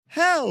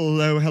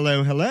Hello,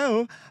 hello,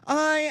 hello.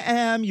 I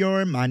am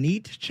your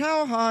Manit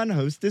Chauhan,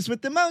 hostess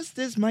with the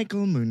mostest,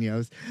 Michael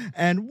Munoz.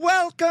 And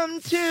welcome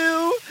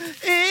to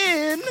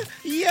In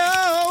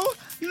Yo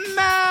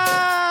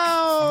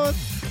Mouth.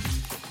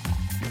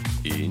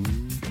 In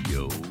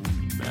Yo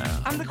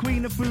Mouth. I'm the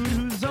queen of food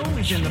who's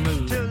always in the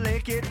mood to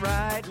lick it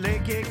right,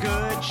 lick it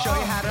good, show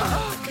you how to.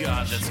 Oh,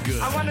 God, that's good.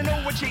 I want to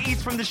know what you eat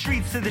from the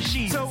streets to the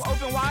sheets. So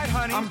open wide,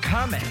 honey. I'm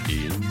coming.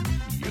 In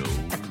Yo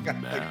Got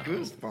the Mouth.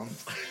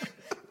 goosebumps.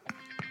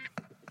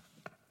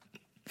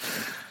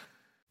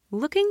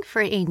 Looking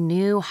for a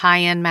new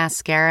high-end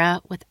mascara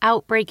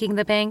without breaking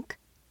the bank?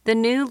 The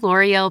new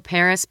L'Oreal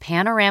Paris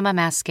Panorama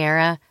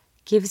Mascara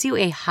gives you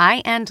a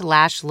high-end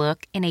lash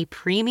look in a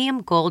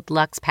premium gold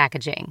luxe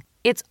packaging.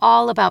 It's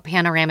all about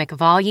panoramic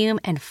volume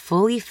and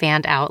fully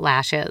fanned-out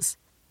lashes.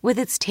 With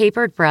its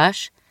tapered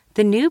brush,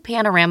 the new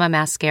Panorama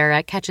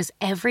Mascara catches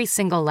every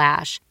single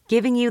lash,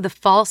 giving you the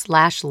false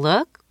lash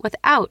look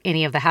without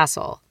any of the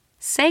hassle.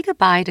 Say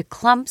goodbye to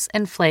clumps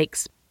and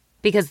flakes,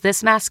 because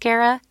this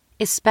mascara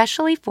is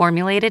specially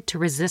formulated to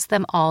resist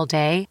them all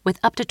day with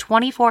up to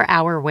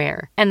 24-hour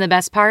wear. And the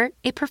best part?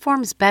 It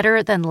performs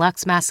better than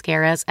Luxe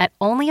mascaras at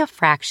only a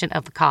fraction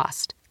of the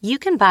cost. You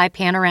can buy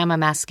Panorama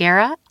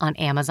Mascara on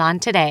Amazon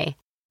today.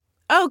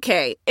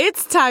 Okay,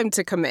 it's time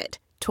to commit.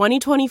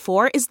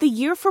 2024 is the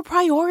year for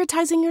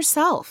prioritizing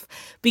yourself.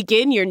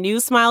 Begin your new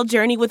smile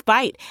journey with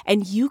Byte,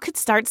 and you could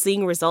start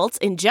seeing results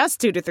in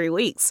just 2 to 3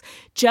 weeks.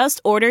 Just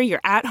order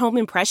your at-home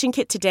impression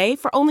kit today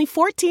for only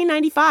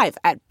 $14.95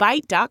 at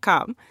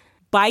Byte.com.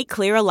 Byte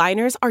Clear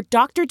aligners are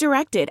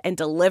doctor-directed and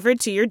delivered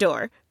to your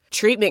door.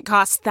 Treatment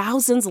costs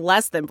thousands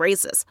less than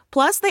braces.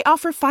 Plus, they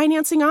offer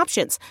financing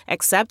options,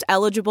 accept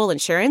eligible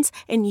insurance,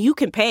 and you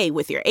can pay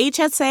with your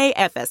HSA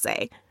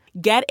FSA.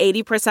 Get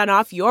 80%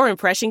 off your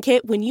impression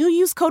kit when you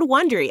use code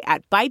WONDERY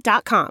at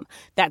Byte.com.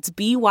 That's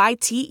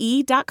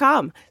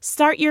BYTE.com.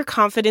 Start your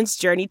confidence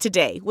journey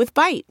today with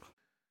Byte.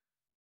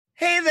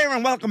 Hey there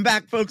and welcome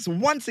back, folks.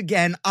 Once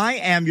again, I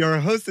am your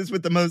hostess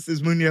with the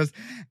mostest, Munoz.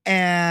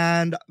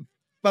 And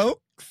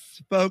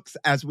folks,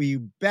 as we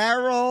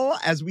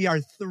are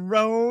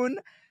thrown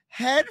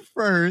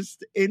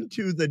headfirst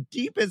into the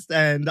deepest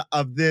end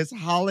of this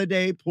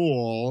holiday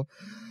pool,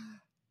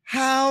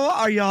 how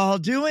are y'all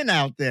doing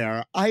out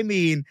there? I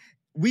mean,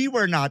 we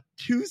were not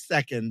 2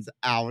 seconds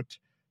out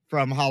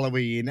from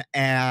Halloween,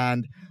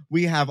 and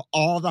we have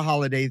all the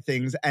holiday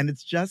things, and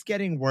it's just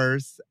getting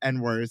worse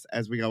and worse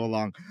as we go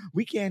along.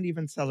 We can't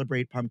even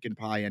celebrate pumpkin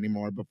pie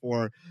anymore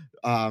before,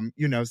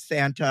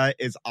 Santa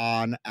is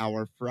on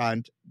our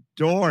front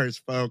doors,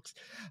 folks.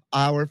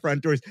 Our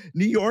front doors.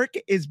 New York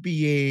is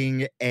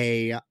being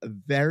a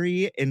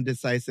very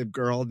indecisive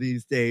girl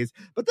these days,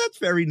 but that's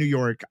very New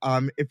York.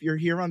 If you're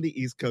here on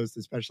the East Coast,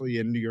 especially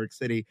in New York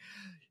City,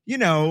 you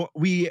know,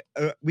 we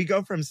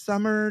go from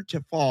summer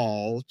to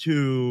fall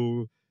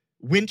to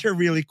winter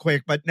really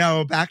quick, but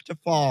no, back to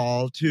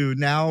fall to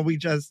now we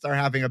just are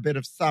having a bit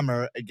of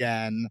summer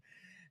again.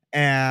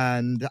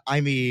 And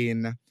I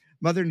mean,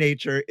 Mother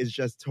Nature is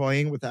just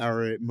toying with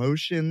our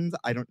emotions.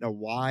 I don't know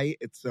why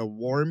it's so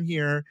warm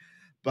here,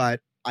 but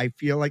I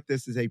feel like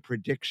this is a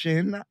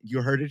prediction.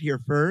 You heard it here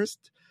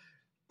first.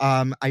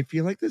 I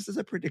feel like this is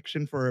a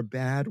prediction for a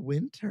bad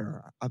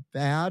winter.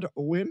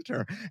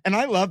 And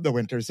I love the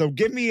winter, so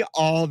give me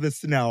all the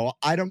snow.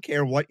 I don't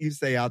care what you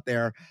say out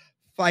there.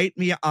 Fight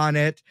me on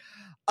it.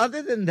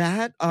 Other than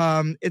that,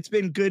 it's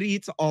been good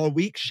eats all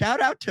week.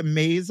 Shout out to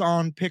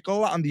Maison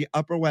Pickle on the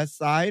Upper West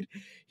Side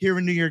here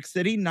in New York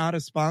City. Not a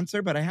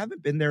sponsor, but I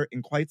haven't been there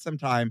in quite some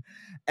time.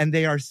 And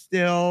they are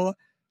still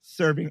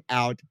serving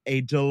out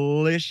a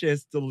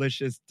delicious,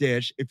 delicious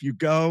dish. If you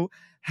go,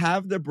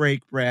 have the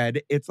break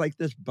bread. It's like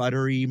this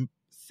buttery,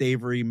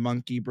 savory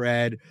monkey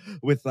bread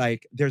with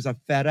there's a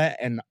feta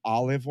and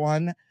olive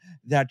one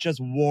that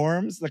just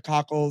warms the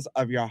cockles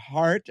of your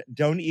heart.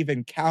 Don't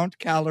even count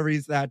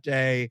calories that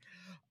day.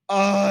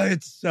 Oh,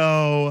 it's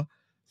so,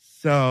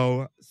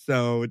 so,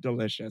 so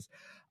delicious.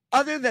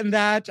 Other than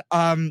that,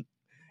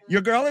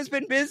 your girl has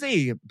been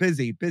busy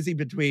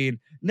between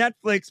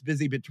Netflix,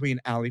 busy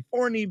between Ali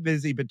Forney,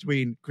 busy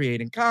between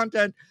creating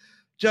content,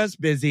 just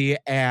busy,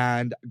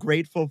 and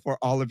grateful for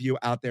all of you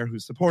out there who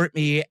support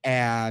me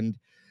and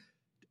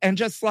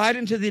just slide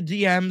into the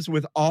DMs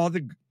with all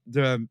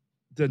the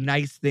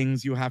nice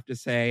things you have to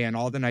say and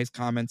all the nice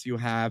comments you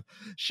have.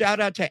 Shout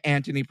out to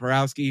Anthony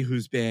Porowski,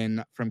 who's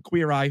been from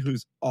Queer Eye,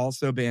 who's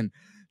also been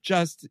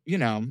just,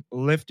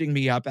 lifting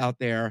me up out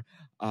there.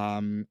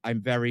 I'm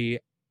very,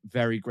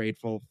 very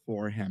grateful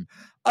for him.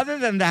 Other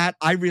than that,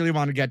 I really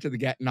want to get to the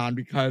getting on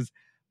because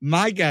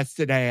my guest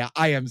today,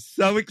 I am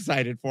so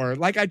excited for.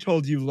 Like I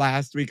told you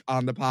last week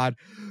on the pod,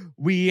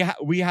 we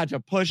had to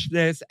push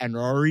this and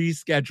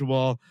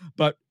reschedule,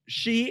 but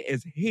she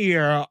is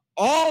here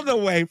all the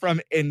way from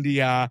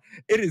India.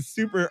 It is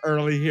super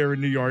early here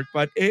in New York,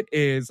 but it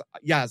is,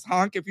 yes,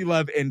 honk if you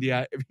love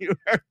India, if you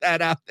heard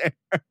that out there.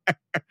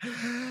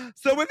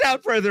 So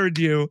without further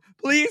ado,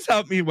 please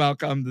help me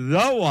welcome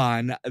the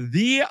one,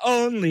 the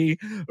only,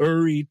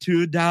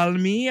 Ritu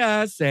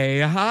Dalmia.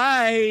 Say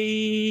hi.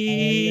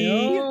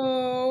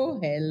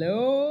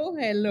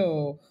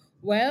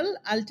 Well,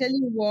 I'll tell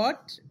you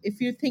what,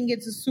 if you think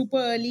it's super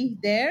early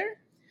there,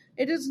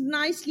 it is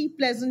nicely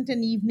pleasant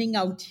and evening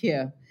out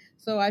here.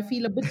 So I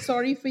feel a bit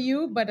sorry for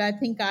you, but I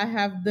think I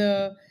have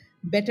the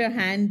better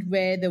hand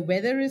where the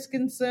weather is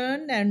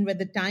concerned and where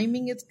the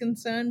timing is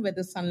concerned, where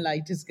the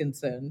sunlight is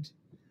concerned.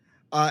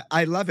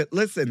 I love it.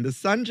 Listen, the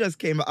sun just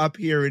came up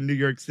here in New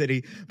York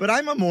City, but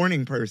I'm a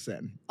morning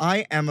person.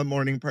 I am a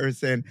morning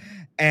person,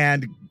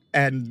 and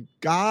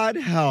God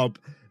help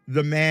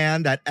the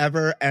man that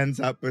ever ends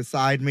up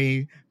beside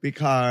me,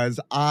 because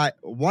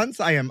once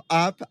I am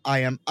up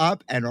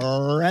and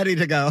ready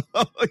to go.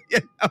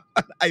 You know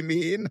what I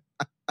mean?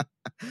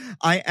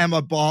 I am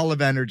a ball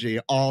of energy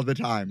all the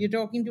time. You're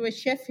talking to a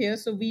chef here,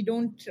 so we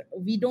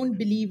don't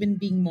believe in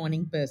being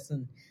morning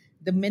person.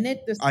 The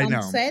minute the I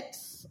know. sun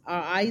sets,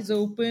 our eyes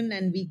open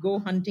and we go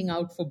hunting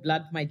out for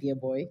blood, my dear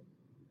boy.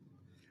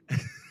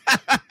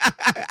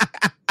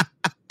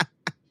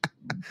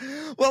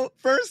 Well,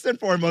 first and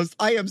foremost,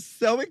 I am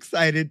so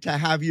excited to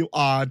have you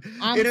on.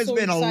 It has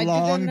been a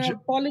long journey.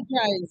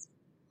 Apologize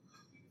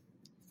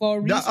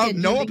for no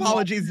rescheduling.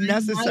 apologies My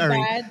necessary.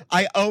 bad.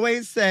 I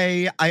always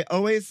say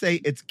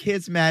it's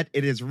kismet.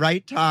 It is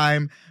right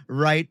time,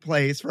 right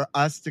place for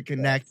us to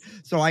connect.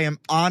 So I am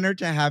honored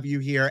to have you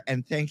here,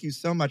 and thank you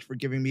so much for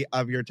giving me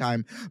of your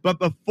time. But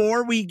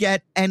before we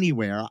get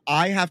anywhere,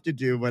 I have to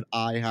do what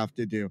I have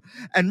to do.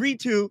 And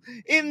Ritu,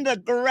 in the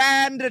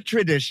grand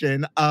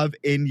tradition of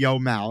In Your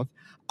Mouth,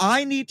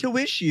 I need to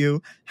wish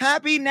you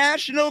Happy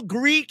National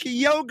Greek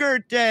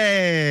Yogurt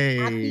Day.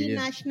 Happy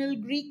National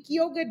Greek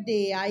Yogurt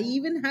Day. I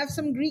even have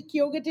some Greek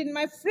yogurt in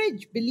my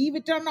fridge, believe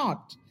it or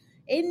not.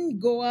 In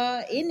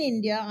Goa, in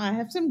India, I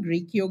have some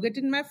Greek yogurt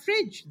in my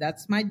fridge.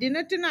 That's my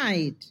dinner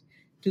tonight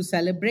to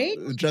celebrate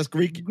Just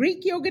Greek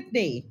Yogurt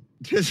Day.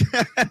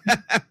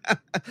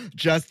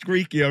 Just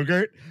Greek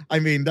yogurt. I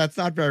mean, that's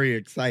not very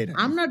exciting.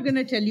 I'm not going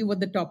to tell you what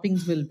the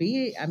toppings will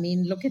be. I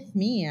mean, look at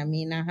me. I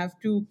mean, I have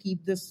to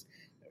keep this,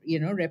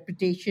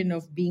 reputation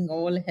of being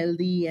all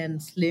healthy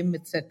and slim,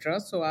 etc.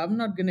 So I'm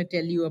not going to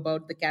tell you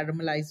about the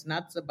caramelized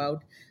nuts,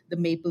 about the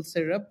maple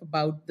syrup,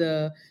 about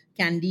the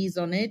candies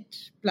on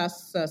it,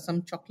 plus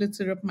some chocolate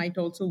syrup might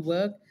also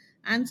work,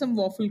 and some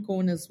waffle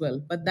cone as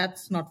well. But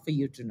that's not for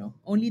you to know.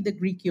 Only the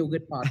Greek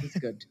yogurt part is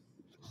good.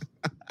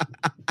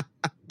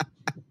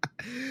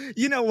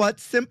 You know what?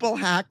 Simple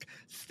hack.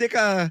 Stick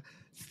a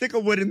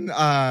wooden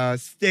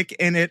stick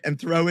in it and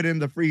throw it in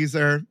the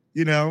freezer,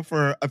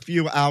 for a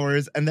few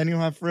hours, and then you'll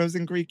have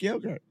frozen Greek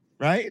yogurt,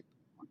 right?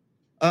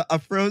 A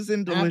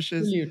frozen,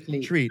 delicious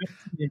treat.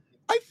 Absolutely.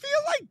 I feel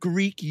like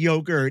Greek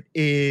yogurt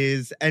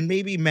is, and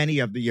maybe many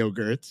of the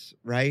yogurts,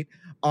 right,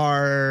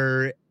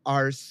 are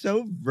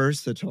so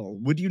versatile.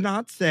 Would you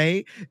not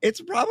say?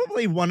 It's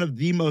probably one of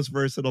the most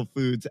versatile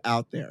foods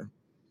out there.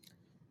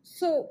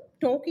 So,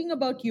 talking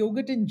about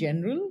yogurt in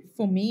general,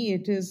 for me,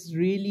 it is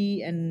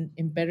really an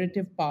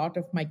imperative part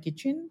of my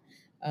kitchen,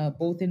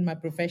 both in my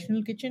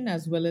professional kitchen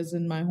as well as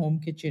in my home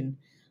kitchen.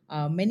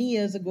 Many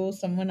years ago,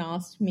 someone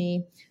asked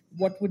me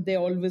what would they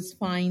always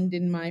find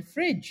in my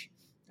fridge.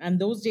 And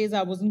those days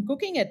I wasn't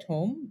cooking at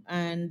home.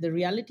 And the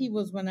reality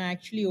was, when I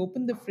actually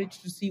opened the fridge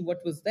to see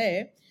what was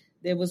there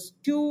was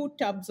 2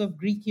 tubs of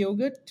Greek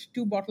yogurt,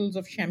 2 bottles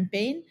of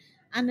champagne,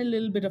 and a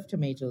little bit of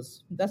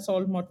tomatoes. That's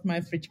all what my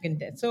fridge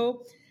contained.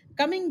 So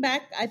coming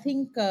back, I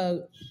think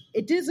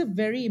it is a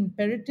very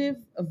imperative,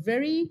 a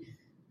very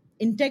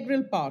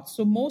integral part.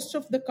 So most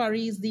of the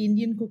curries, the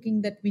Indian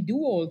cooking that we do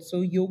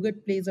also,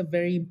 yogurt plays a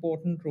very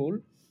important role.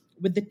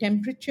 With the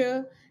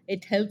temperature,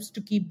 it helps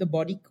to keep the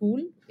body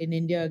cool. In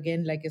India,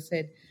 again, like I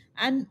said.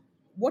 And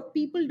what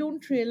people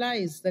don't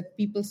realize, that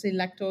people say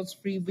lactose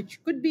free,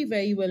 which could be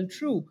very well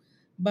true,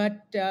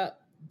 but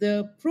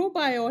the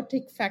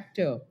probiotic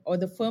factor or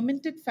the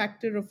fermented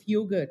factor of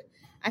yogurt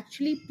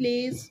actually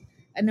plays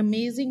an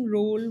amazing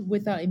role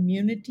with our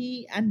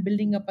immunity and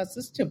building up our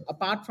system.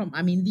 Apart from,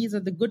 these are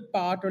the good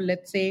part, or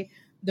let's say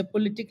the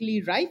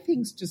politically right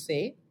things to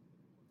say.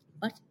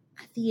 But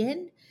at the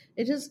end,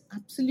 it is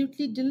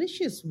absolutely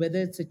delicious, whether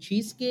it's a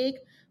cheesecake,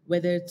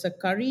 whether it's a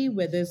curry,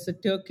 whether it's a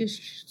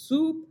Turkish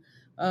soup,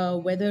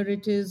 whether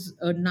it is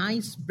a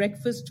nice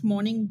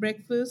morning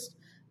breakfast.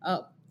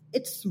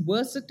 It's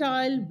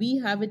versatile. We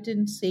have it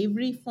in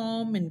savory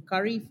form, in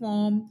curry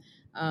form,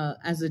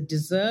 as a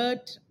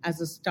dessert, as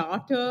a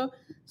starter.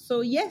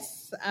 So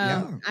yes,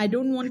 I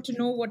don't want to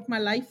know what my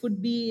life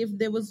would be if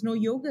there was no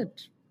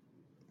yogurt.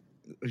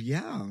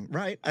 Yeah,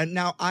 right. And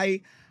now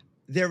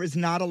there is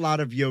not a lot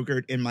of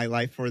yogurt in my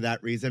life for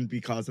that reason,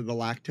 because of the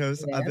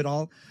lactose of it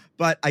all.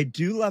 But I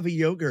do love a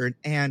yogurt.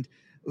 And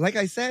like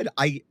I said,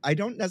 I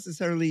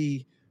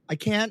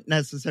can't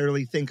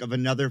necessarily think of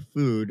another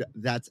food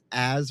that's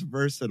as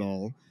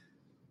versatile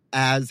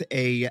as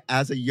a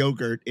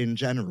yogurt in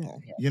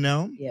general,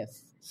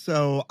 Yes.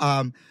 So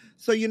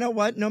you know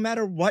what? No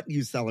matter what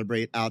you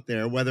celebrate out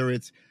there, whether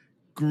it's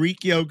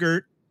Greek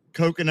yogurt,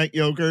 coconut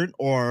yogurt,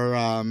 or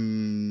I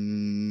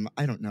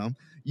don't know,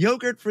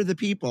 yogurt for the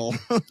people.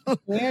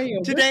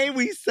 Yogurt? Today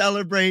we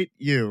celebrate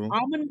you.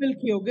 Almond milk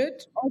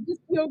yogurt, or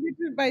just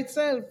yogurt by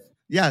itself?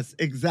 Yes,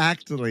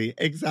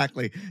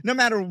 exactly. No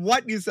matter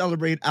what you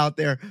celebrate out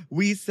there,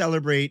 we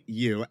celebrate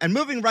you. And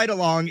moving right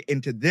along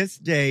into this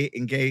day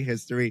in gay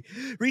history,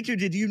 Ritu,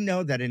 did you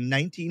know that in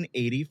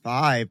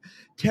 1985,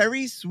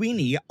 Terry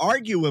Sweeney,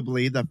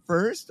 arguably the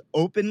first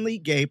openly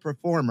gay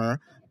performer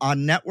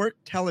on network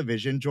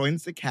television,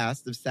 joins the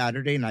cast of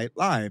Saturday Night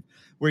Live,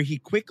 where he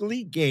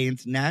quickly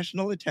gains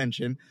national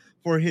attention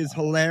for his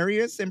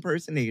hilarious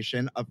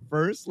impersonation of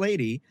First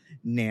Lady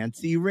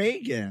Nancy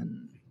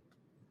Reagan.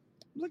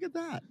 Look at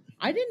that.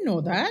 I didn't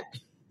know that.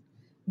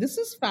 This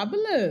is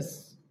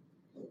fabulous.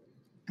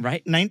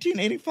 Right?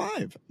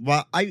 1985.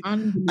 Well,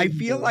 I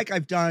feel like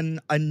I've done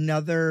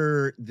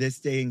another This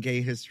Day in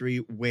Gay History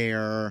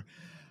where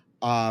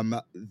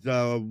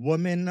the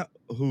woman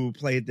who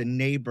played the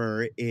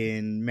neighbor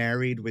in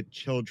Married with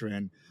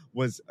Children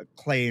was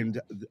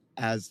claimed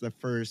as the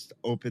first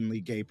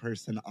openly gay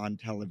person on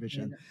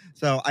television.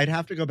 So I'd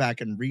have to go back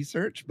and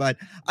research, but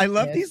I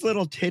love these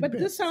little tidbits. But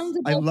this sounds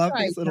about I love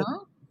right, these little...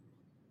 huh?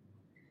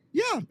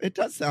 Yeah, it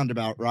does sound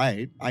about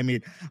right. I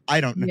mean, I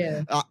don't know.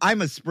 Yeah.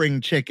 I'm a spring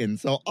chicken,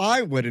 so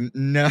I wouldn't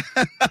know.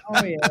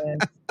 Oh,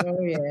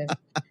 yes.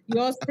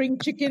 You're spring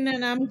chicken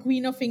and I'm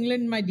Queen of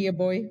England, my dear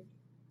boy.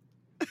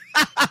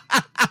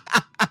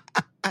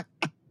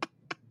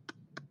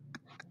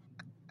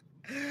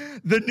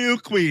 The new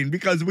queen,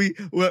 because we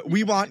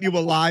want you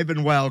alive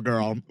and well,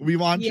 girl. We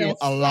want you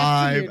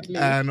alive absolutely.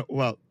 and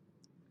well.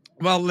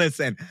 Well,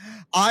 listen,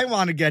 I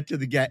want to get to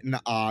the getting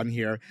on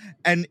here.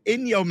 And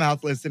in your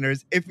mouth,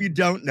 listeners, if you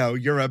don't know,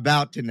 you're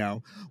about to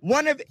know.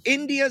 One of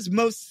India's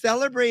most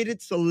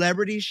celebrated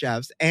celebrity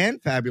chefs and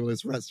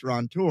fabulous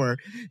restaurateur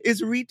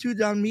is Ritu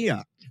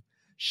Dalmia.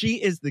 She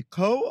is the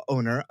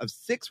co-owner of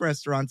 6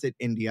 restaurants in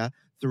India,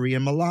 3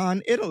 in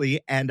Milan,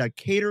 Italy, and a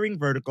catering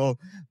vertical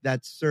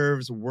that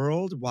serves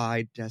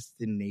worldwide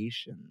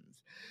destinations.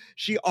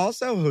 She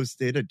also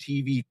hosted a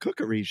TV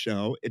cookery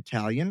show,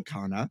 Italian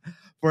Kana,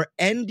 for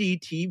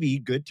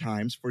NDTV Good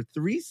Times for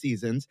 3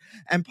 seasons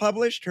and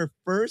published her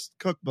first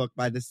cookbook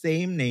by the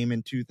same name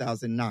in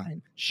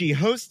 2009. She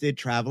hosted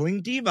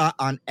Traveling Diva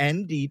on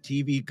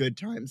NDTV Good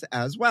Times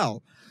as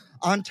well.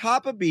 On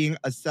top of being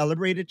a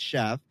celebrated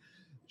chef,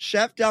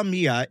 Chef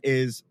Dalmia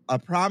is a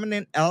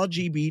prominent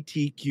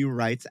LGBTQ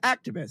rights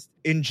activist.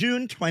 In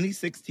June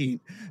 2016,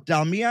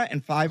 Dalmia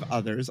and 5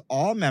 others,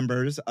 all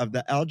members of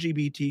the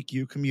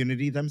LGBTQ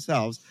community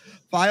themselves,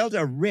 filed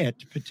a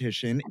writ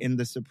petition in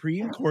the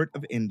Supreme Court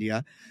of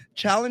India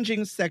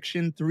challenging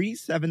Section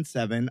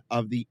 377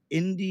 of the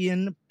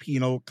Indian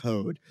Penal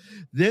Code.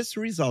 This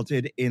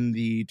resulted in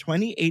the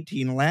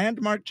 2018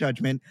 landmark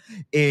judgment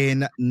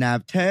in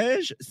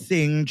Navtej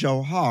Singh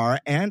Johar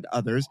and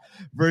others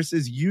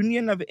versus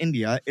Union of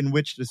India, in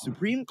which the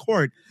Supreme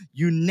Court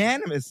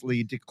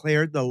unanimously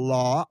declared the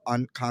law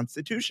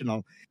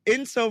unconstitutional.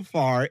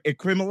 Insofar, it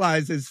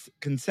criminalizes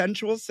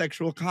consensual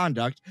sexual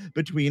conduct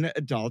between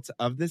adults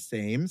of the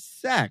same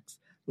sex.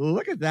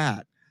 Look at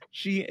that.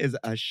 She is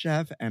a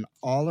chef and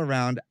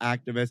all-around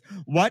activist.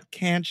 What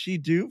can she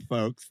do,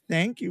 folks?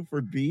 Thank you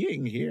for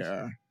being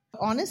here.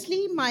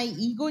 Honestly, my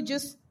ego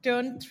just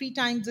turned 3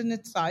 times in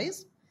its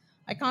size.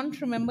 I can't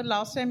remember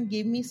last time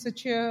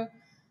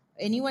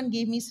anyone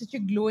gave me such a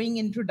glowing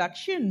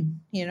introduction.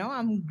 You know,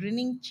 I'm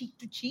grinning cheek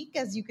to cheek,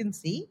 as you can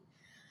see.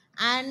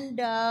 And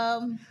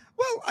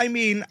well, I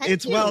mean,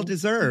 it's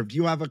well-deserved.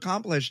 You have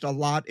accomplished a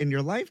lot in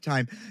your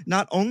lifetime,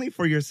 not only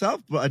for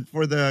yourself, but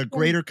for the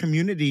greater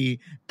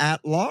community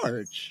at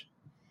large.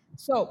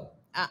 So,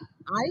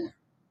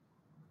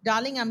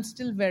 darling, I'm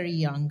still very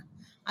young.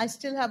 I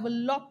still have a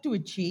lot to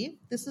achieve.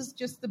 This is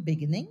just the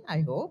beginning,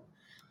 I hope.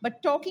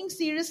 But talking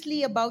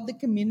seriously about the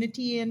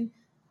community, and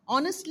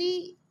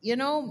honestly, you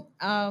know,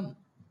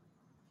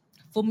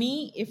 for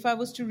me, if I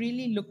was to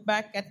really look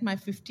back at my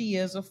 50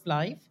 years of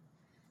life,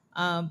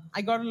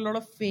 I got a lot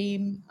of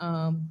fame,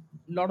 a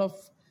lot of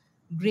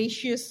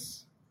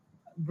gracious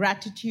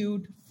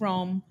gratitude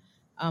from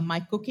my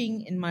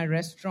cooking in my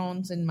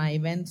restaurants and my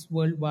events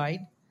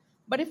worldwide.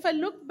 But if I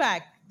look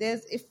back,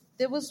 if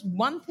there was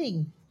one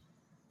thing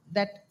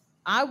that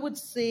I would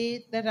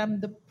say that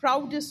I'm the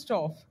proudest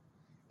of,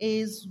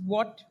 is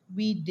what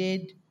we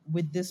did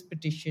with this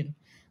petition.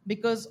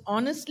 Because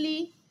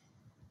honestly,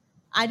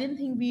 I didn't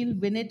think we'll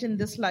win it in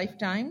this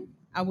lifetime.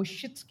 I was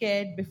shit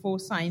scared before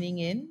signing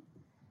in.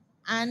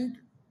 And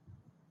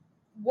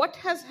what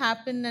has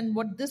happened and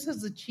what this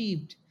has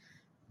achieved,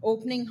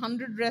 opening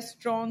 100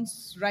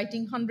 restaurants,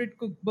 writing 100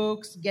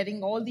 cookbooks,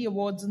 getting all the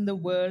awards in the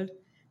world,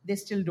 they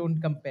still don't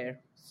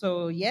compare.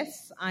 So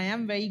yes, I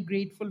am very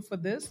grateful for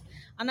this.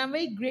 And I'm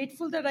very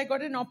grateful that I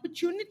got an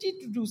opportunity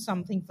to do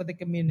something for the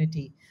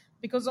community.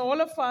 Because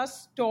all of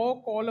us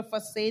talk, all of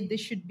us say this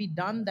should be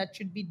done, that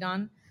should be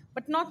done.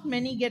 But not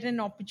many get an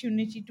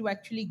opportunity to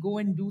actually go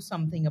and do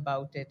something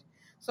about it.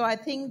 So I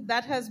think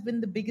that has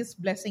been the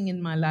biggest blessing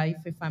in my life,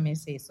 if I may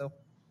say so.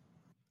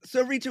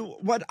 So,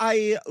 Ritu, what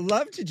I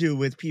love to do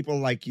with people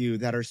like you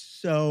that are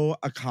so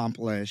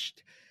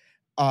accomplished,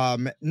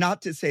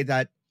 not to say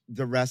that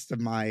the rest of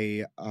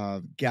my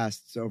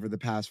guests over the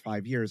past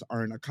 5 years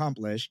aren't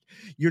accomplished.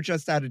 You're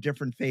just at a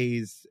different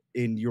phase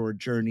in your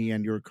journey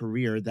and your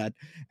career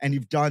and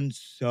you've done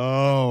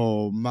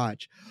so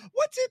much.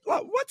 What's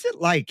it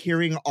like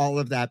hearing all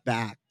of that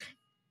back?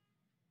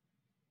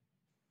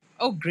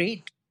 Oh,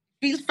 great.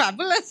 Feels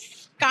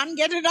fabulous. Can't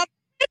get it up.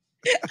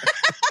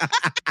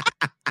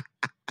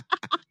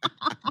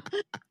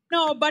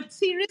 No, but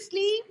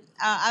seriously,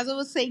 as I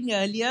was saying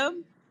earlier,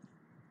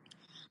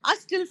 I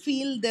still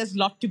feel there's a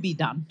lot to be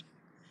done.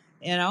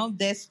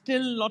 There's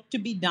still a lot to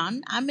be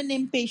done. I'm an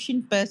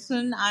impatient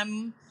person.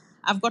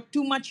 I've got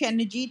too much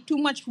energy,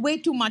 way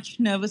too much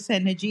nervous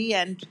energy,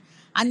 and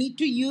I need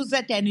to use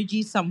that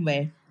energy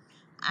somewhere.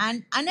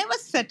 And I never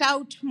set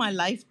out my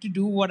life to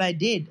do what I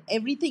did.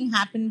 Everything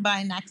happened by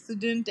an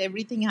accident,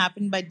 everything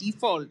happened by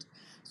default.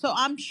 So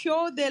I'm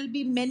sure there'll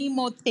be many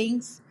more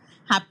things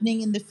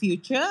happening in the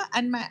future.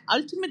 And my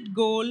ultimate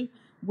goal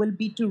will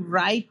be to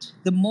write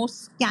the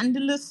most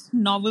scandalous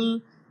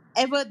novel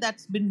ever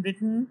that's been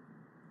written,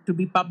 to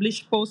be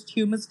published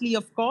posthumously,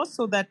 of course,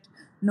 so that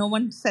no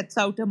one sets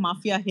out a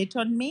mafia hit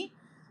on me.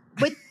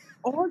 With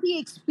all the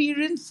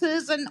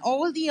experiences and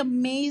all the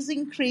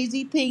amazing,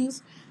 crazy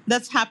things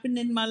that's happened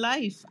in my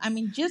life. I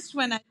mean, just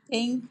when I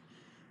think,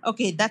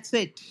 okay, that's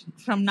it.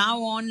 From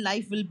now on,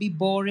 life will be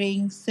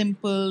boring,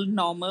 simple,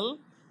 normal.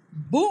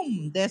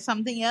 Boom, there's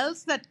something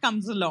else that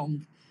comes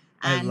along.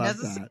 I And love as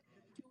I said, that.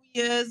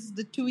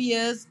 2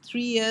 years,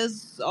 3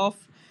 years of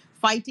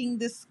fighting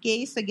this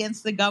case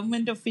against the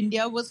government of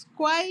India was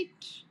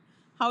quite,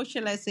 how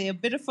shall I say, a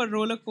bit of a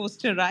roller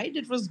coaster ride.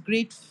 It was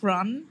great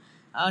fun,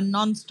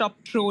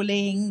 non-stop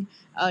trolling,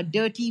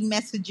 dirty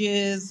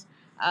messages.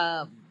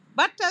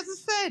 But as I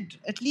said,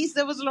 at least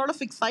there was a lot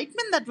of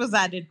excitement that was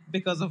added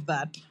because of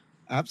that.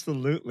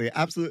 Absolutely.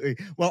 Absolutely.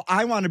 Well,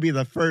 I want to be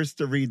the first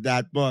to read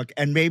that book,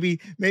 and maybe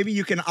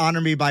you can honor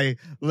me by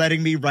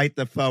letting me write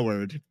the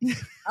foreword.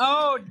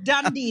 Oh,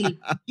 done deal.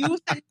 You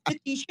send me the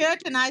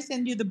t-shirt and I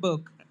send you the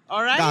book.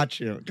 All right? Got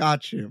you.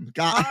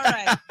 All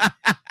right.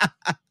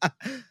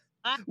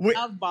 I Wait-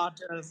 love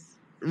barters.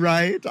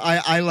 Right?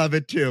 I love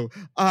it too.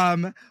 Where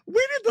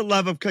did the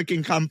love of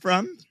cooking come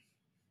from?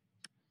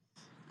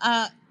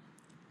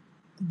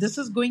 This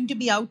is going to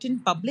be out in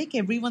public.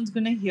 Everyone's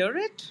going to hear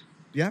it.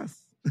 Yes.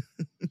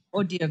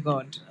 Oh, dear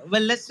God.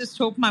 Well, let's just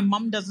hope my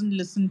mom doesn't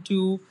listen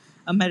to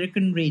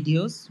American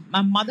radios.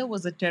 My mother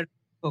was a terrible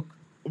cook.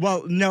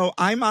 Well, no,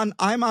 I'm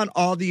on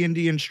all the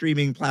Indian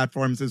streaming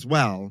platforms as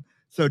well.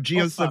 So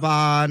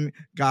JioSaavn,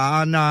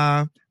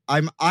 Gaana.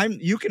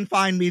 You can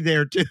find me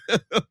there too.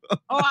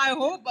 Oh,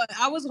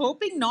 I was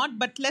hoping not,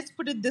 but let's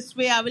put it this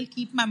way. I will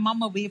keep my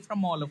mom away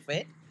from all of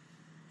it.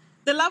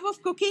 The love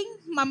of cooking,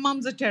 my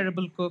mom's a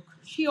terrible cook.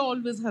 She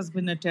always has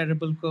been a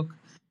terrible cook.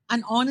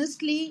 And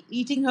honestly,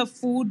 eating her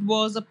food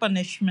was a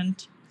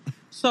punishment.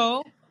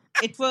 So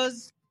it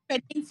was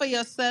fending for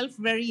yourself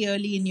very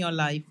early in your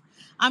life.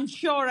 I'm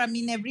sure, I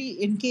mean,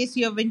 in case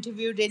you have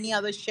interviewed any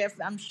other chef,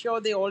 I'm sure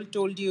they all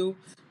told you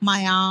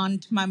my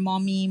aunt, my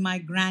mommy, my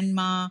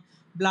grandma,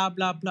 blah,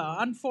 blah, blah.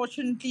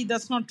 Unfortunately,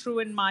 that's not true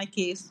in my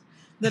case.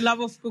 The love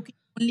of cooking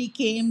only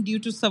came due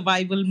to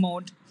survival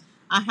mode.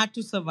 I had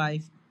to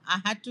survive.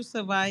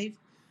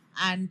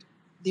 And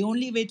the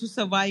only way to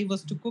survive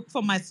was to cook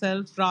for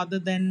myself rather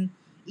than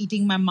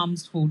eating my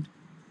mom's food.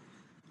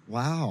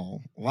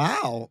 Wow.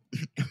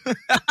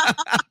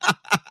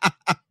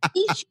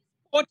 She's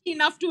sporty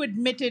enough to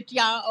admit it.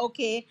 Yeah,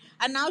 okay.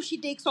 And now she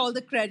takes all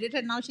the credit.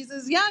 And now she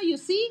says, yeah, you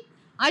see,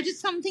 I did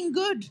something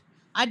good.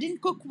 I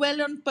didn't cook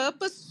well on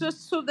purpose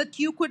just so that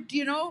you could,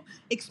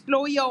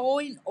 explore your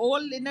own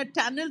all inner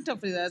talent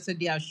of it. I said,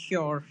 yeah,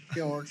 sure.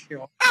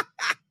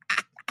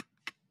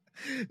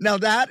 Now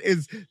that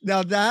is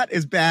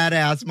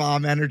badass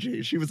mom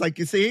energy. She was like,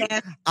 you see,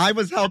 Yes, I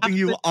was helping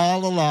you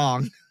all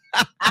along.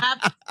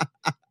 absolutely.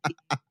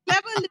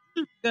 Clever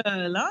little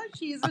girl, huh?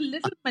 She is a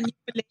little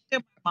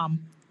manipulator, mom.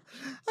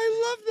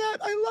 I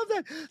love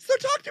that. So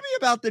talk to me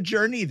about the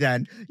journey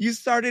then. You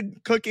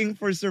started cooking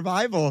for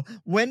survival.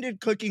 When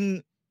did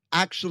cooking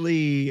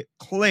actually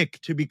click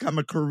to become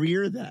a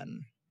career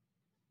then?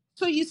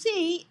 So you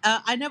see,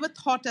 I never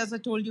thought, as I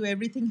told you,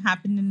 everything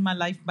happened in my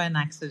life by an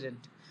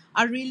accident.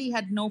 I really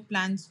had no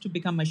plans to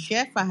become a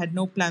chef. I had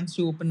no plans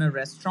to open a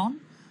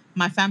restaurant.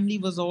 My family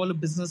was all a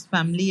business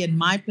family, and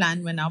my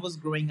plan when I was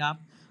growing up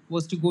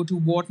was to go to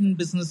Wharton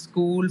Business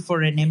School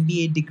for an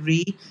MBA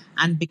degree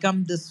and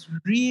become this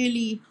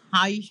really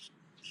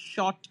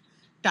high-shot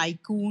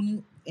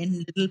tycoon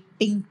in little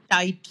pink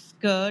tight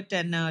skirt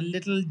and a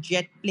little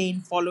jet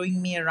plane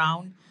following me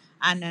around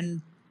and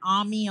an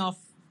army of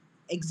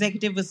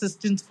executive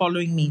assistants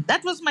following me.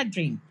 That was my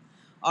dream.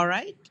 All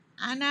right.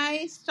 And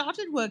I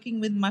started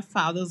working with my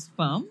father's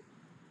firm.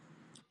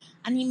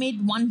 And he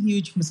made one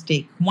huge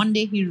mistake. One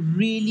day he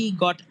really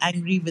got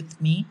angry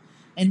with me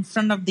in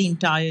front of the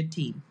entire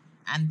team.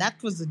 And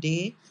that was the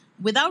day,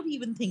 without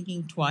even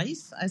thinking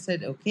twice, I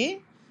said,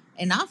 okay,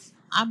 enough.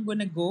 I'm going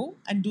to go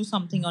and do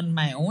something on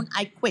my own.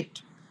 I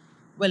quit.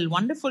 Well,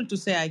 wonderful to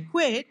say I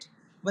quit.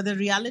 But the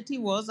reality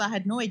was, I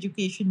had no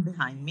education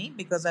behind me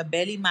because I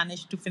barely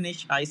managed to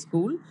finish high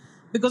school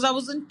because I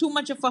was in too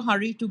much of a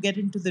hurry to get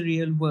into the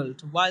real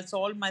world. Whilst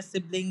all my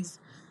siblings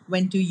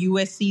went to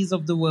USCs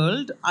of the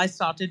world, I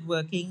started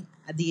working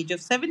at the age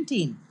of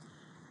 17.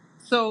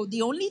 So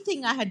the only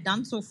thing I had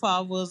done so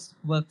far was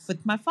work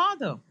with my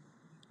father.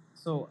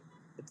 So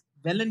it's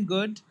well and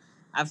good.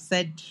 I've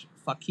said,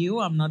 fuck you,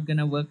 I'm not going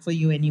to work for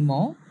you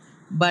anymore.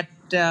 But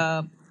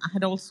I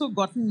had also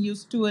gotten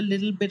used to a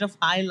little bit of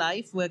high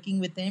life working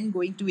with him,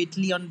 going to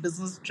Italy on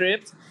business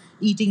trips,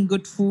 eating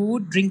good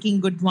food, drinking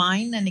good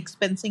wine, and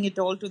expensing it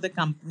all to the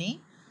company.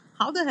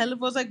 How the hell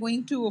was I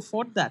going to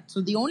afford that? So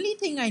the only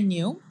thing I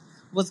knew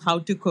was how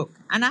to cook.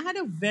 And I had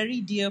a very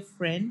dear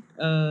friend,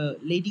 a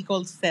lady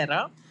called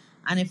Sarah.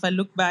 And if I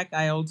look back,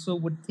 I also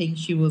would think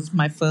she was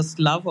my first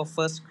love or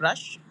first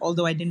crush,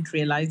 although I didn't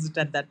realize it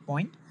at that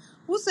point,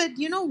 who said,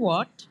 you know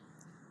what?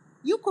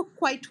 You cook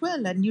quite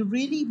well and you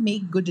really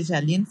make good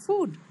Italian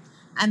food.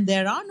 And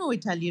there are no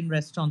Italian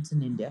restaurants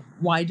in India.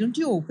 Why don't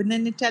you open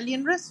an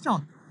Italian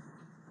restaurant?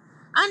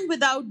 And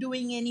without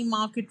doing any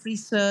market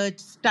research,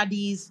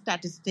 studies,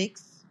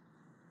 statistics,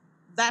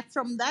 that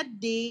from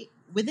that day,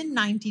 within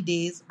 90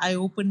 days, I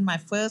opened my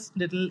first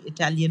little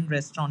Italian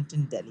restaurant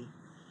in Delhi.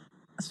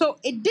 So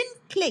it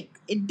didn't click,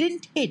 it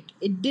didn't hit,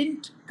 it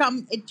didn't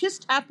come, it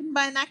just happened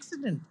by an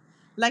accident,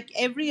 like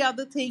every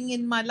other thing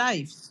in my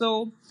life.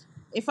 So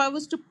if I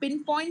was to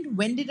pinpoint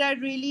when did I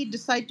really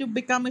decide to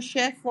become a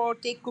chef or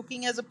take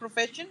cooking as a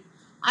profession,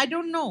 I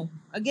don't know.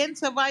 Again,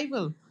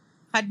 survival.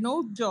 Had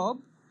no job,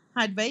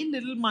 had very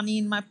little money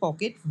in my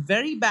pocket,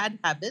 very bad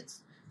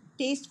habits,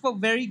 taste for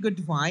very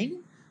good wine.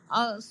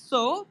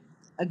 So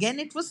again,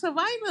 it was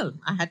survival.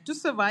 I had to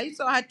survive,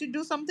 so I had to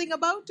do something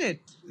about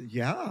it.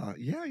 Yeah.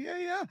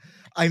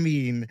 I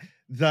mean,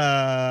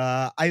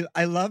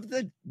 I love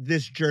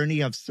this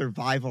journey of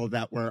survival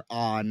that we're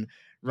on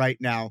right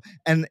now.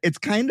 And it's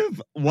kind of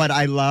what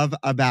I love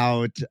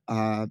about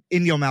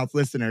In Your Mouth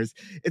listeners.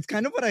 It's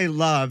kind of what I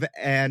love.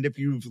 And if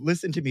you've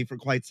listened to me for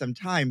quite some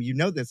time, you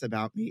know this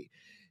about me.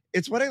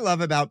 It's what I love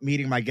about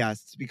meeting my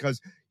guests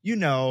because,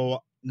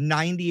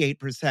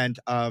 98%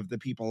 of the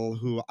people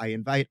who I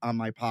invite on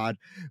my pod,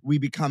 we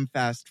become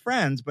fast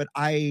friends, but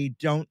I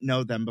don't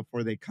know them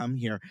before they come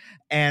here.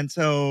 And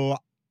so,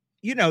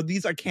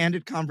 these are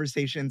candid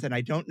conversations and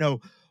I don't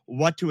know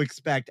what to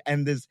expect.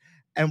 And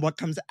what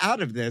comes out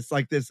of this,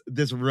 like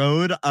this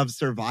road of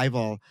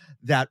survival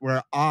that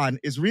we're on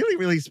is really,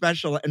 really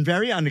special and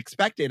very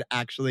unexpected,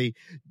 actually,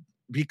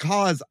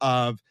 because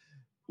of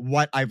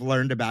what I've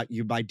learned about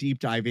you by deep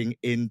diving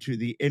into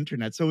the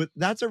internet. So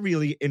that's a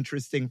really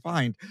interesting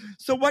find.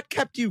 So what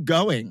kept you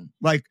going?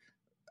 Like,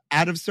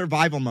 out of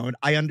survival mode,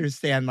 I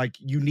understand like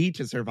you need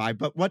to survive,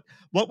 but what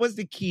was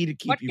the key to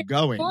keep What you kept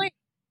going?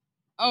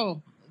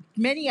 Oh,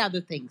 many other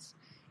things.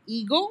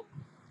 Ego.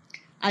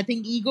 I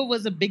think ego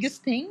was the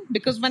biggest thing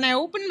because when I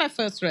opened my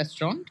first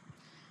restaurant,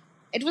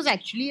 it was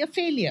actually a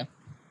failure.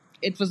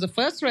 It was the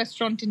first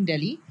restaurant in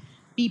Delhi.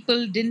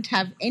 People didn't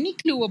have any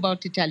clue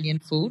about Italian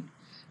food.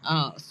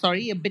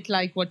 Sorry, a bit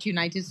like what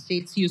United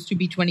States used to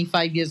be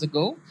 25 years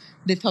ago.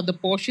 They thought the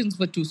portions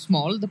were too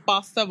small, the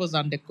pasta was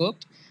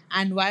undercooked,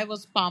 and why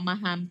was Parma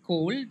ham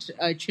cold?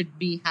 It should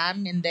be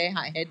ham in their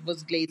head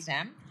was glazed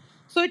ham.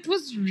 So it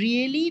was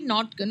really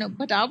not gonna,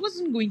 but I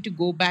wasn't going to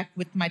go back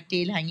with my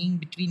tail hanging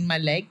between my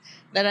leg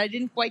that I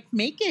didn't quite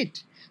make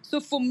it. So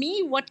for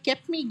me, what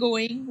kept me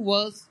going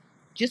was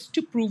just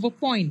to prove a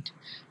point.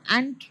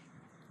 And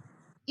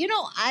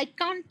I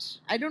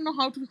don't know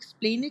how to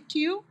explain it to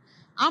you.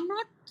 I'm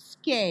not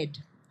scared.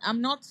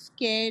 I'm not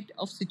scared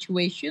of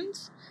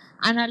situations.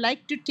 And I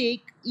like to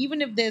take,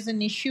 even if there's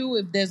an issue,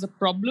 if there's a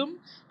problem,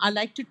 I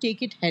like to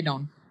take it head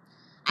on.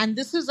 And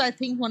this is, I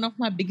think, one of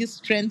my biggest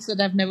strengths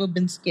that I've never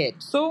been scared.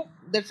 So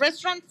the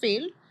restaurant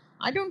failed.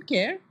 I don't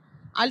care.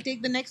 I'll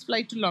take the next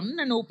flight to London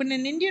and open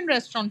an Indian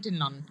restaurant in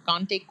London.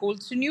 Can't take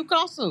colds to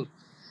Newcastle.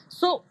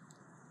 So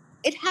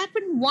it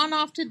happened one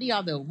after the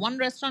other. One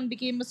restaurant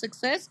became a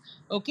success.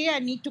 Okay, I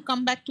need to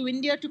come back to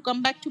India to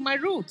come back to my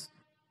roots.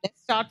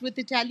 Let's start with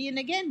Italian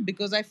again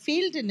because I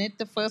failed in it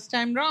the first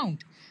time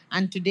round.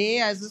 And today,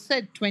 as I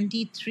said,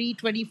 23,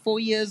 24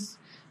 years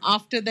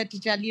after that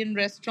Italian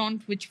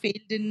restaurant which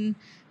failed in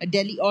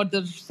Delhi, or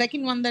the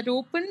second one that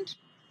opened,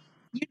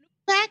 you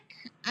look back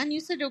and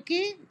you said,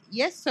 okay,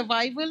 yes,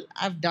 survival,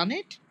 I've done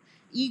it.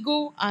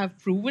 Ego, I've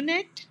proven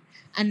it.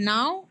 And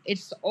now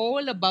it's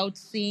all about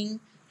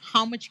seeing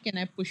how much can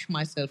I push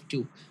myself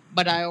to.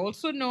 But I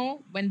also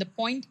know when the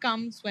point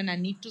comes when I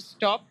need to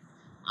stop,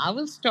 I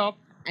will stop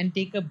and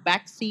take a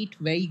back seat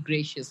very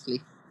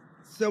graciously.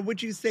 So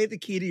would you say the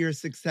key to your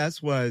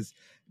success was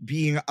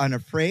being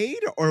unafraid,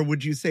 or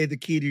would you say the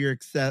key to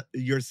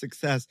your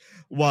success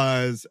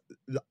was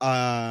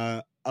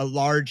a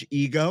large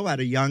ego at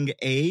a young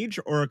age,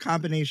 or a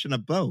combination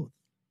of both?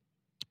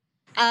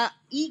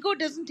 Ego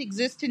doesn't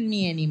exist in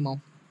me anymore.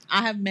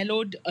 I have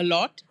mellowed a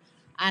lot,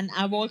 and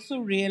I've also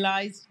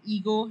realized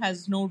ego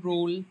has no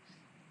role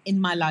in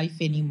my life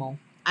anymore.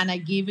 And I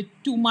gave it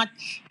too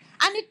much.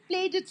 And it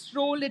played its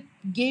role. It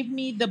gave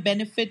me the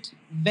benefit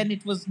when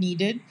it was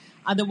needed.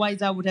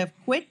 Otherwise, I would have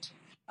quit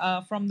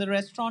from the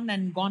restaurant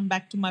and gone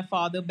back to my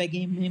father,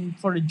 begging him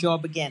for a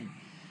job again.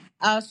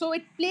 So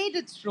it played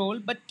its role.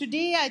 But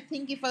today, I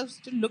think if I was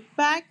to look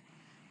back,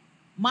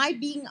 my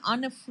being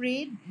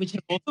unafraid, which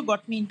has also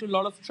got me into a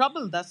lot of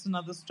trouble, that's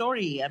another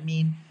story. I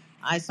mean,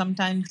 I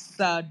sometimes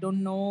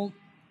don't know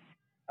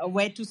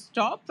where to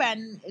stop,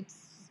 and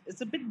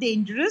it's a bit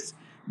dangerous,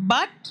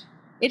 but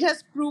it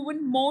has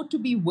proven more to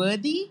be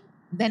worthy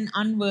than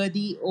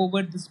unworthy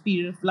over this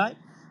period of life.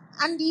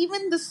 And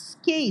even this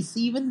case,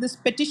 even this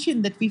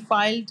petition that we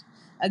filed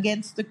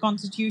against the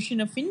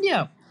Constitution of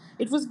India,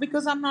 it was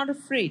because I'm not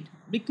afraid.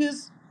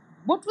 Because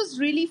what was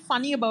really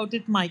funny about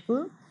it,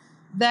 Michael,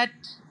 that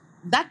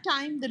that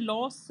time the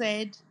law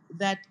said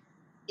that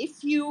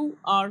if you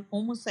are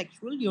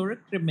homosexual, you're a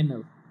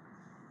criminal.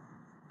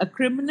 A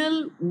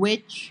criminal,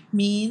 which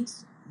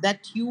means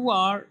that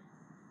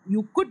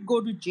you could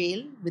go to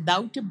jail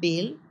without a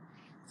bail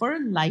for a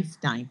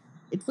lifetime.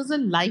 It was a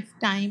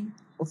lifetime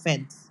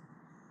offense.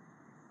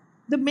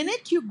 The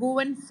minute you go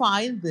and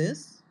file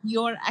this,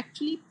 you're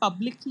actually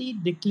publicly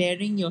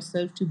declaring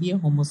yourself to be a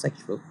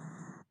homosexual.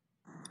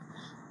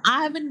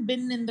 I haven't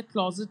been in the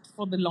closet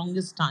for the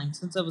longest time.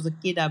 Since I was a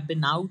kid, I've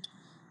been out.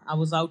 I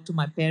was out to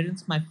my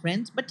parents, my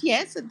friends. But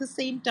yes, at the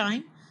same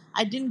time,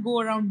 I didn't go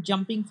around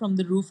jumping from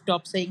the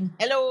rooftop saying,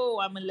 "Hello,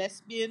 I'm a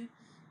lesbian."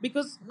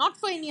 Because not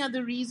for any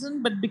other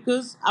reason, but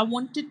because I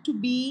wanted to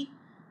be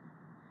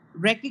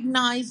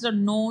recognized or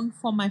known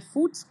for my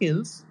food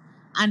skills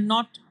and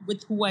not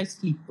with who I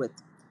sleep with.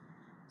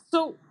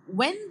 So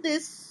when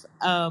this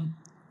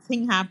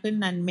thing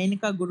happened, and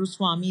Menaka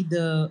Guruswamy,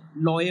 the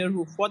lawyer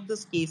who fought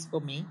this case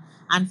for me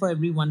and for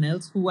everyone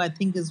else, who I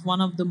think is one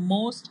of the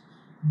most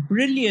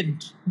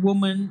brilliant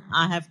women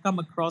I have come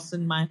across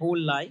in my whole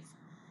life,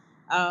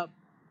 uh,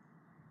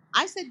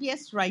 I said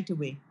yes right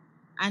away.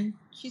 And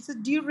she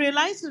said, "Do you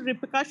realize the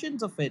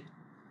repercussions of it?"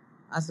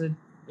 I said,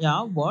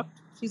 "Yeah, what?"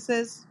 She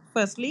says,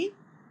 "Firstly,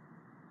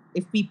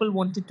 if people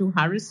wanted to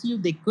harass you,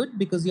 they could,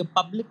 because you're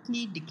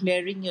publicly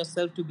declaring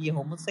yourself to be a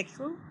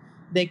homosexual.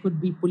 There could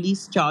be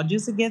police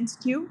charges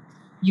against you.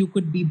 You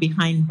could be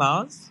behind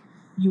bars.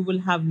 You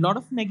will have a lot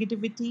of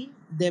negativity.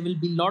 There will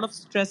be a lot of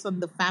stress on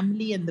the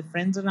family and the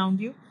friends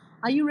around you.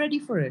 Are you ready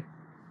for it?"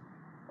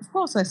 Of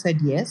course, I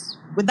said yes,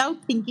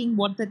 without thinking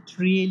what that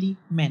really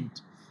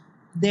meant.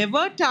 There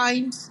were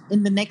times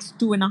in the next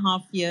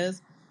 2.5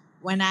 years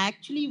when I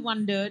actually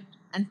wondered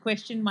and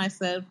questioned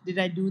myself, did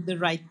I do the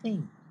right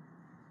thing?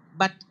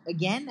 But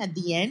again, at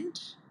the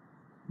end,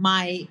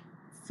 my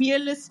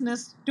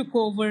fearlessness took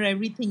over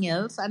everything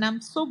else, and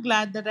I'm so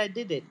glad that I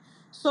did it.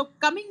 So,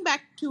 coming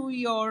back to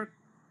your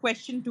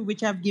question, to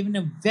which I've given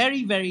a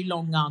very, very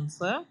long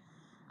answer,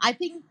 I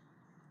think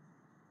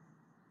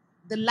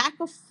the lack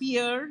of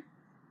fear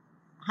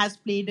has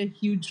played a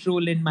huge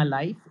role in my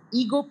life.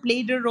 Ego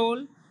played a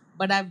role,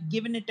 but I've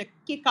given it a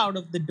kick out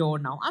of the door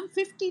now. I'm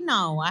 50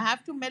 now. I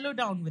have to mellow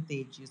down with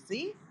age, you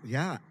see?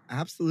 Yeah,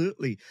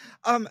 absolutely.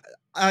 Um,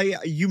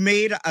 you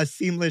made a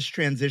seamless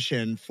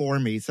transition for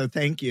me, so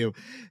thank you,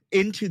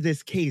 into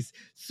this case.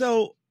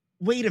 So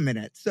wait a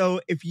minute.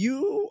 So if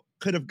you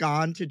could have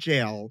gone to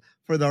jail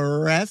for the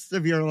rest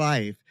of your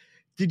life,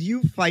 did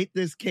you fight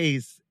this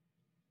case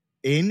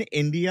in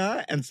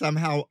India and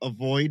somehow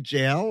avoid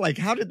jail? Like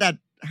how did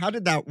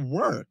that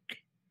work?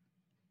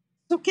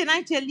 So, can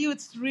I tell you,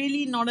 it's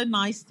really not a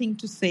nice thing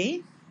to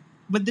say,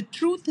 but the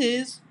truth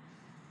is,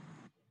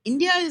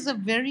 India is a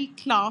very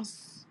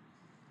class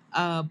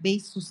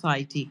based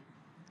society.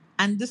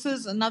 And this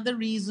is another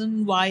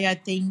reason why I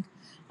think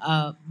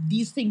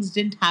these things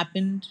didn't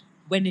happen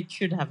when it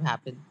should have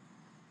happened.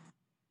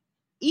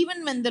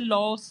 Even when the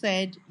law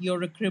said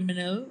you're a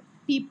criminal,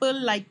 people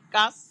like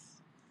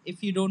us,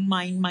 if you don't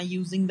mind my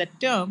using that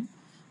term,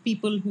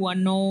 people who are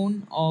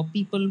known or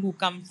people who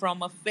come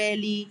from a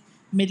fairly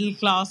middle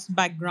class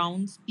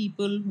backgrounds,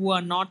 people who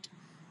are not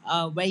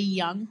very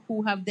young,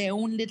 who have their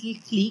own little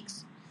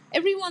cliques,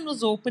 everyone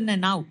was open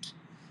and out.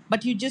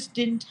 But you just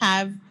didn't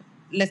have,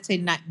 let's say,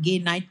 gay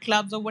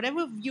nightclubs or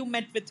whatever. You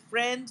met with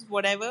friends,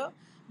 whatever,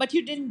 but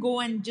you didn't go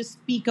and just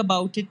speak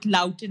about it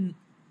loud and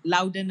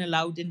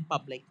aloud in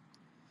public.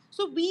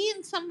 So we,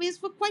 in some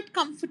ways, were quite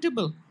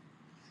comfortable.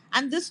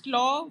 And this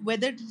law,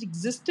 whether it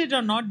existed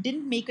or not,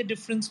 didn't make a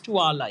difference to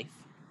our life.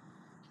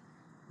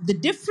 The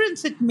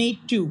difference it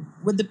made too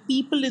were the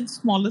people in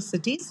smaller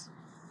cities,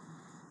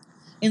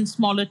 in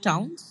smaller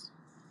towns,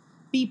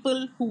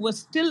 people who were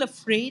still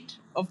afraid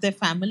of their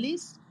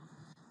families,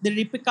 the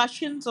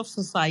repercussions of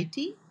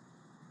society,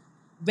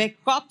 where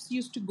cops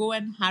used to go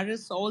and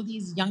harass all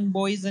these young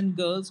boys and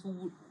girls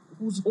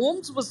whose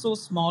homes were so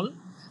small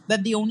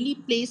that the only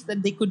place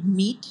that they could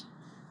meet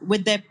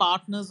with their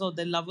partners or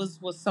their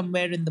lovers was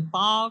somewhere in the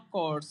park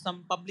or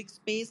some public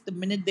space. The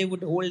minute they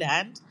would hold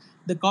hands,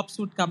 the cops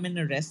would come and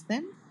arrest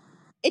them.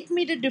 It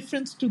made a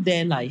difference to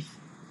their life.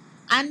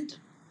 And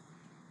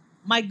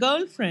my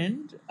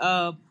girlfriend,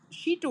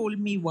 she told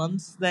me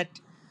once that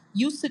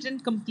you sit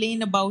and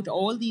complain about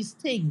all these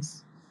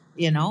things,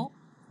 you know,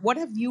 what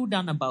have you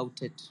done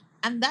about it?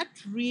 And that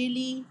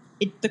really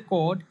hit the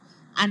chord,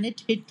 and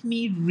it hit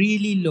me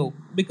really low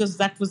because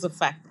that was a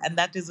fact and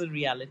that is a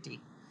reality.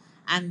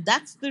 And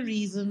that's the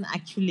reason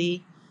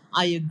actually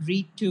I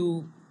agreed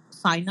to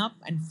sign up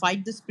and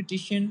fight this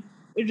petition,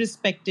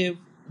 irrespective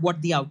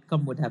what the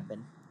outcome would have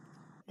been.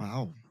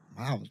 Wow.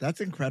 Wow. That's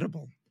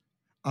incredible.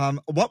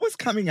 What was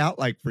coming out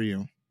like for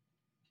you?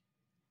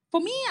 For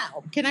me,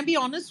 can I be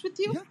honest with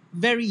you? Yeah.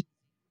 Very.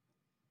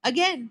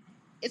 Again,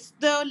 it's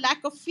the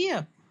lack of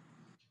fear.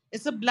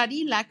 It's a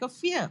bloody lack of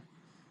fear.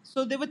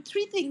 So there were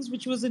three things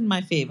which was in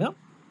my favor.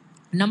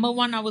 Number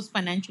one, I was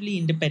financially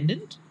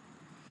independent.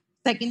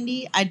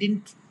 Secondly, I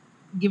didn't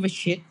give a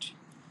shit.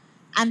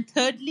 And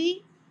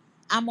thirdly,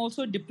 I'm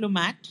also a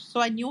diplomat, so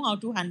I knew how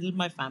to handle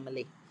my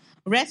family.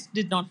 Rest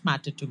did not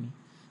matter to me.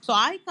 So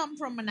I come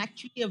from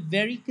actually a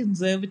very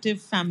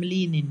conservative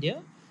family in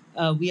India.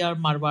 We are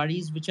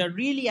Marwaris, which are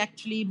really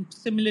actually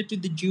similar to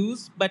the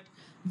Jews, but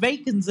very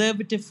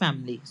conservative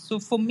family. So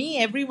for me,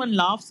 everyone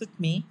laughs at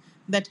me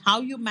that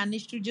how you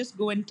manage to just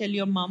go and tell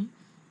your mom,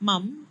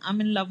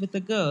 I'm in love with a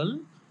girl,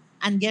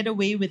 and get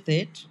away with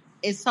it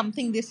is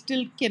something they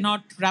still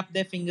cannot wrap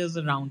their fingers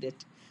around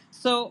it.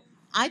 So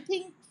I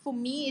think for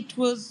me,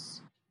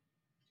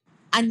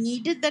 I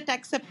needed that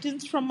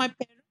acceptance from my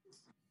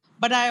parents,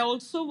 but I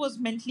also was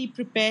mentally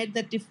prepared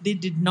that if they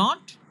did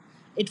not,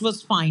 it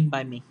was fine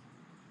by me.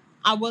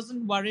 I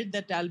wasn't worried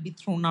that I'll be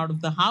thrown out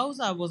of the house.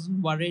 I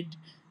wasn't worried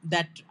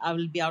that I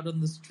will be out on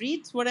the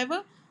streets,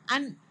 whatever.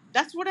 And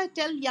that's what I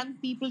tell young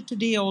people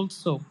today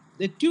also.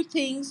 The two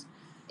things,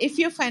 if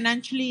you're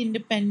financially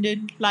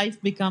independent,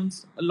 life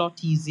becomes a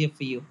lot easier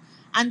for you.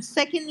 And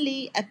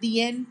secondly, at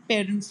the end,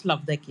 parents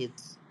love their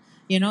kids.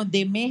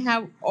 They may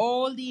have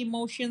all the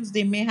emotions,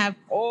 they may have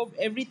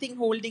everything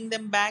holding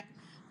them back,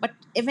 but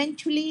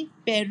eventually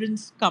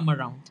parents come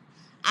around.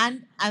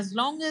 And as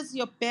long as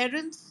your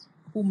parents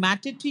who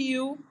matter to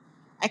you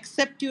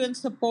accept you and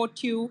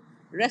support you,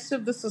 rest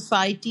of the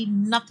society,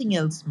 nothing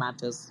else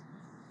matters.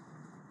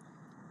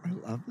 I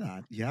love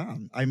that. Yeah.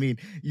 I mean,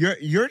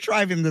 you're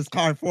driving this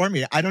car for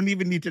me. I don't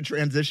even need to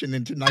transition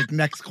into like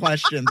next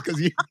questions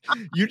because you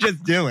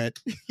just do it.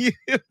 You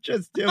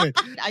just do it.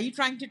 Are you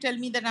trying to tell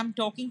me that I'm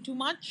talking too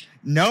much?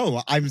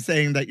 No, I'm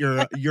saying that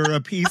you're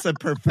a piece of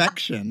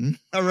perfection.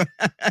 Oh,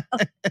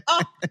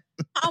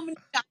 how many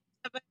times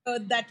have I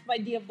heard that, my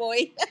dear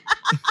boy?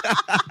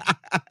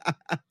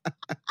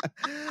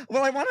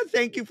 Well, I want to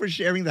thank you for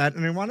sharing that.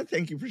 And I want to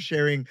thank you for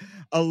sharing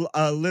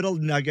a little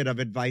nugget of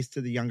advice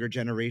to the younger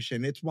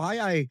generation. It's why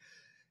I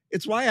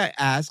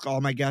ask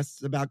all my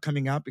guests about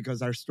coming out,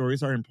 because our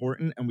stories are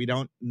important and we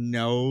don't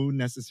know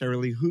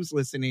necessarily who's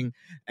listening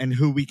and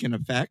who we can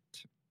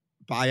affect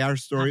by our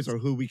stories or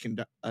who we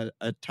can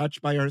touch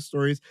by our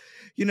stories,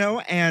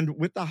 and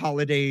with the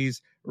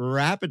holidays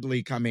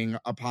rapidly coming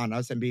upon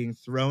us and being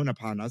thrown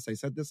upon us, I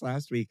said this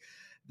last week,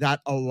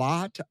 that a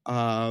lot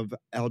of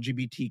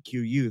LGBTQ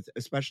youth,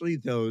 especially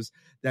those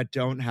that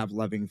don't have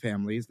loving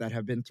families, that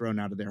have been thrown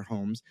out of their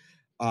homes.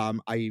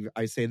 I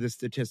say this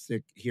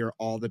statistic here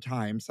all the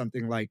time,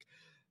 something like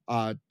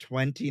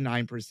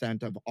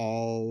 29% of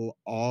all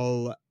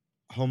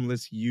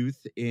homeless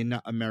youth in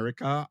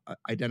America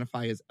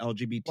identify as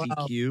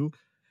LGBTQ. Wow.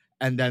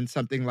 And then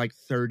something like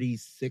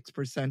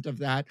 36% of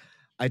that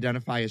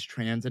identify as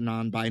trans and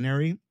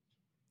non-binary.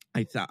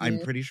 I'm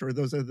pretty sure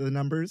those are the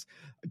numbers.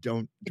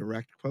 Don't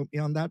direct quote me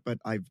on that, but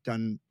I've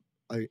done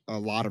a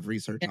lot of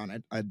research on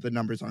it. The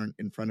numbers aren't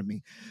in front of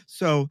me.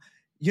 So,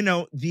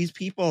 these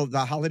people,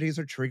 the holidays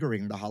are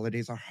triggering. The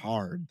holidays are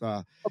hard.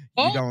 Yes,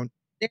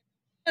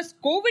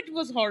 COVID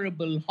was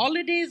horrible.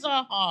 Holidays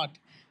are hard.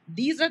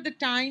 These are the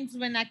times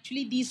when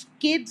actually these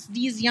kids,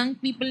 these young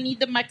people need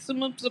the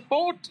maximum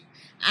support.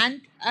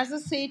 And as I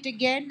say it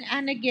again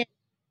and again,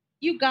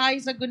 you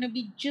guys are going to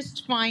be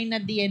just fine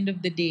at the end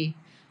of the day.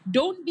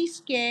 Don't be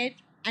scared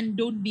and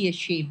don't be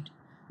ashamed.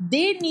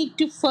 They need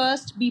to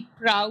first be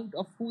proud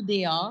of who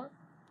they are.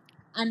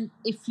 And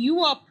if you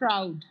are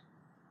proud,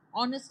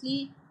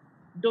 honestly,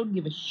 don't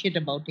give a shit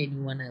about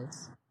anyone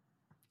else.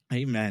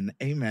 Amen.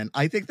 Amen.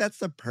 I think that's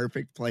the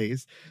perfect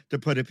place to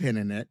put a pin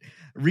in it.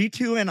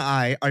 Ritu and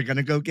I are going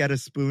to go get a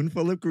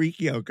spoonful of Greek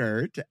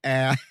yogurt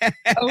and,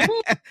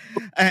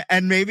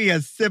 and maybe a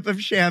sip of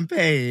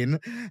champagne.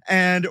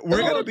 And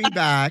we're going to be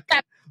back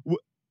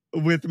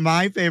with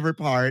my favorite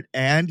part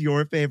and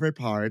your favorite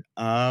part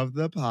of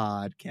the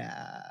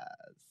podcast.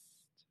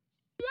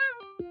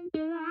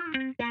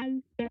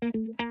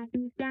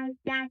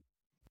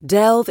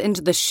 Delve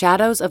into the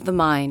shadows of the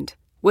mind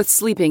with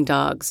Sleeping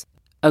Dogs,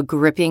 a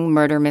gripping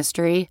murder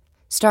mystery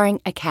starring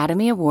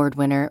Academy Award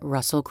winner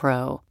Russell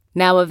Crowe.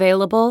 Now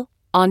available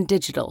on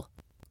digital.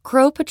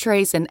 Crowe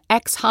portrays an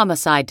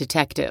ex-homicide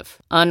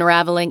detective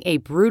unraveling a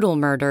brutal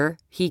murder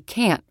he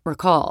can't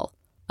recall.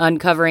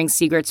 Uncovering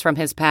secrets from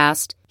his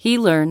past, he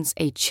learns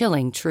a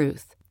chilling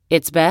truth.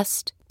 It's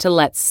best to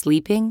let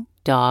sleeping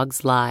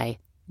dogs lie.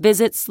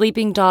 Visit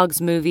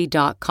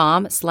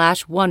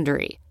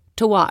sleepingdogsmovie.com/Wondery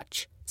to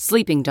watch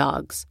Sleeping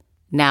Dogs,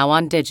 now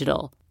on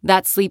digital.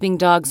 That's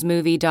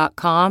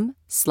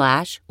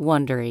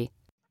sleepingdogsmovie.com/Wondery.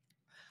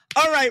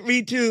 All right,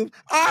 Ritu,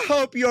 I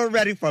hope you're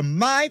ready for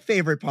my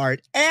favorite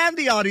part and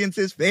the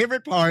audience's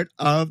favorite part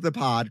of the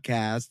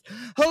podcast.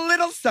 A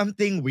little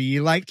something we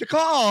like to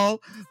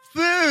call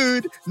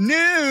Food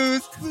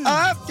News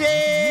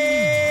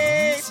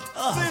Update.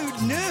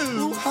 Food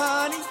news,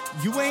 honey.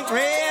 You ain't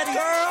ready,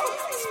 girl.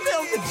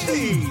 Spill the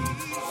tea.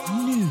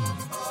 News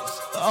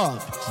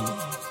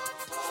update.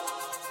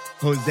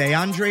 Jose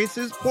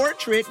Andres'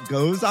 portrait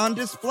goes on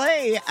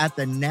display at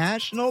the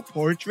National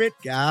Portrait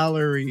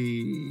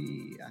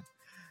Gallery.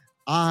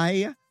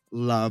 I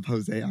love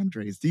Jose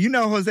Andres. Do you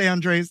know Jose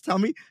Andres? Tell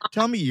me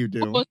you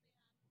do.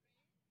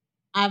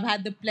 I've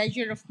had the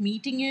pleasure of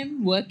meeting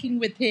him, working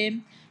with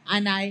him,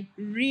 and I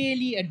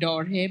really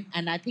adore him,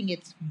 and I think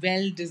it's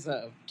well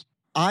deserved.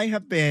 I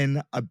have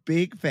been a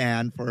big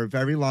fan for a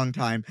very long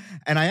time,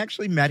 and I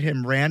actually met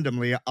him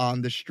randomly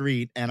on the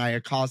street, and I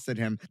accosted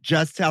him,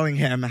 just telling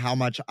him how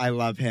much I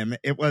love him.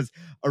 It was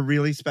a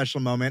really special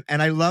moment, and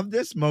I love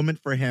this moment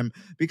for him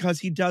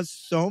because he does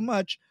so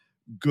much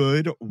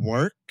good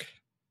work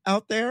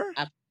out there.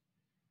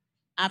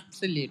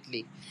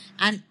 Absolutely.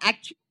 And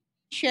actually,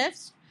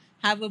 chefs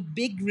have a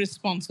big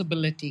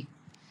responsibility.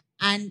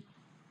 And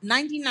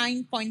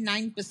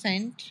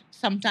 99.9%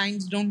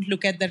 sometimes don't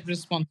look at that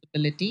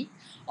responsibility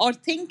or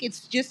think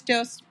it's just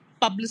a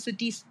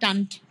publicity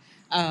stunt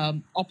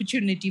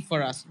opportunity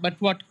for us. But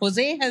what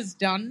Jose has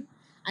done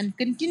and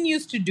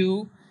continues to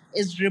do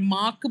is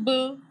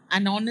remarkable.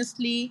 And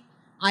honestly,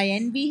 I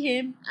envy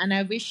him and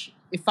I wish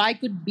if I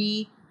could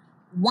be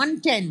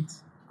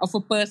 1/10 of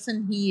a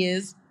person he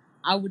is,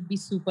 I would be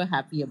super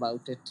happy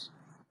about it.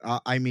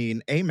 I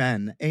mean,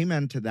 amen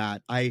to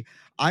that. I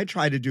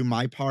try to do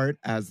my part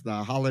as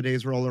the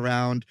holidays roll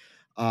around,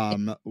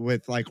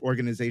 with like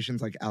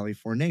organizations like Ali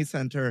Forney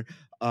Center,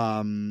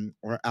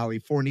 or Ali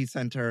Forney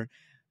Center,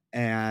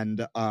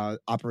 and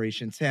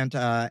Operation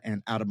Santa,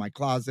 and Out of My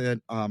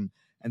Closet, and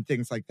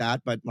things like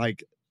that. But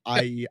like,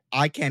 I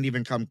can't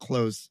even come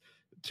close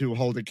to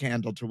hold a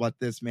candle to what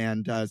this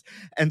man does.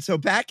 And so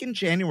back in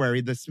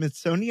January, the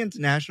Smithsonian's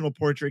National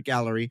Portrait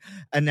Gallery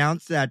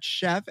announced that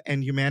chef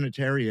and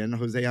humanitarian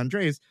Jose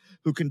Andres,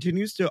 who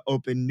continues to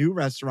open new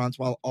restaurants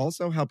while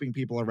also helping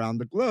people around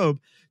the globe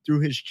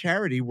through his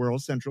charity,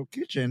 World Central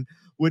Kitchen,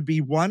 would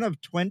be one of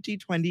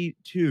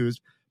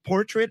 2022's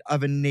Portrait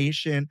of a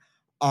Nation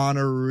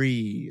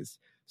honorees.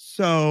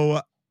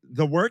 So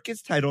the work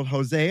is titled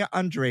Jose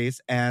Andres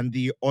and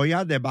the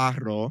Olla de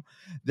Barro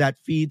That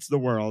Feeds the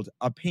World,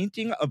 a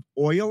painting of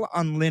oil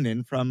on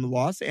linen from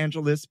Los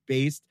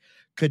Angeles-based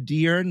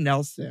Kadir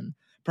Nelson,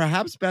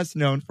 perhaps best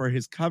known for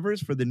his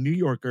covers for The New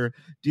Yorker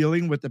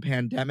dealing with the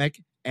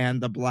pandemic and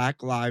the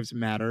Black Lives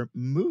Matter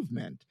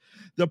movement.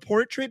 The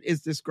portrait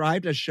is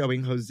described as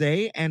showing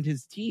Jose and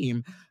his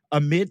team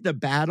amid the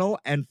battle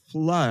and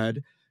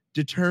flood,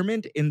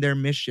 determined in their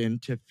mission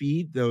to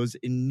feed those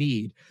in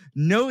need,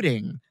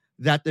 noting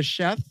that the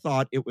chef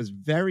thought it was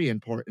very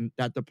important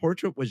that the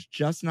portrait was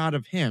just not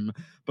of him,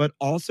 but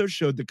also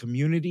showed the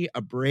community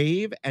of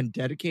brave and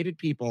dedicated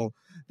people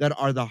that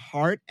are the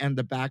heart and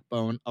the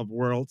backbone of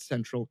World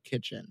Central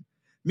Kitchen.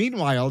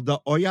 Meanwhile,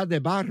 the olla de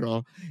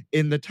barro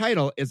in the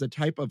title is a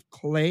type of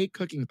clay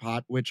cooking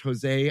pot, which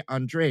Jose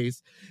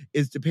Andres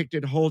is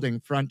depicted holding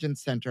front and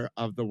center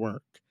of the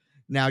work.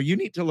 Now, you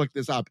need to look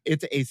this up.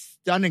 It's a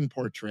stunning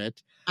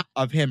portrait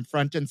of him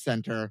front and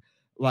center,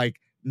 like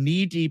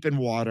knee deep in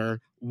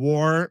water,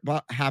 war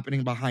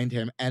happening behind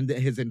him, and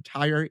his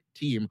entire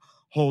team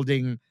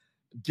holding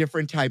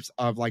different types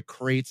of like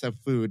crates of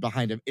food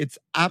behind him. It's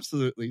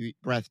absolutely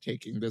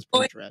breathtaking, this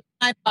portrait.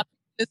 I bucket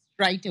list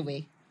right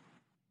away.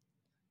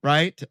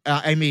 Right?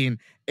 I mean,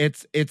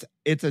 it's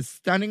a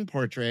stunning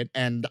portrait,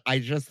 and I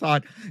just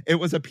thought it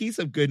was a piece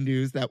of good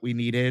news that we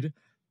needed,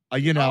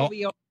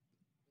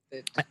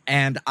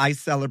 and I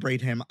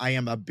celebrate him. I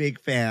am a big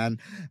fan.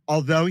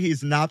 Although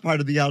he's not part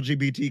of the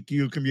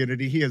LGBTQ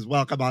community, he is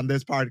welcome on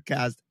this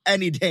podcast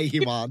any day he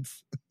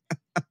wants.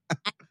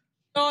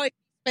 So if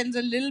he spends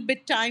a little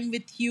bit time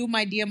with you,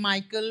 my dear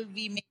Michael,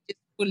 we may just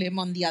pull him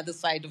on the other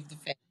side of the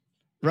fence.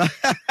 Right.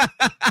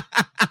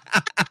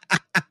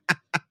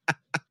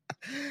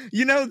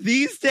 You know,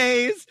 these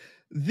days,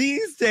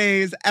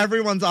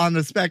 everyone's on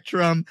the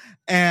spectrum,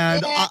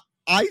 and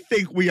I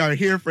think we are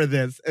here for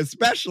this,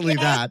 especially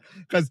that,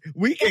 because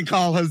we can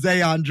call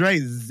Jose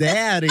Andres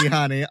Zaddy,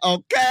 honey.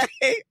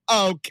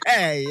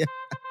 Okay.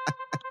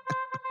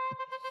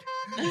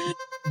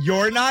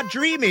 You're not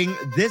dreaming.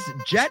 This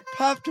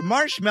jet-puffed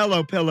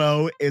marshmallow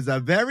pillow is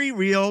a very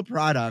real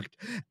product,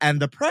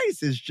 and the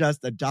price is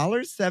just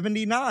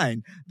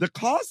 $1.79, the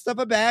cost of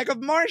a bag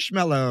of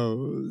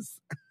marshmallows.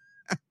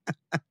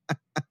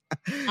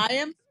 I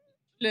am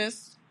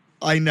speechless.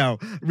 I know.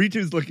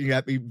 Ritu's looking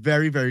at me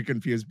very, very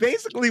confused.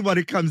 Basically, what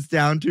it comes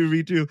down to,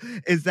 Ritu,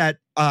 is that,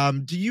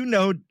 do you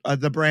know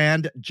the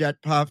brand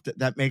Jet Puffed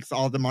that makes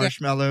all the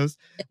marshmallows?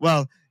 Yeah.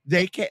 Well,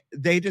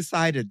 they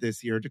decided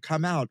this year to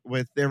come out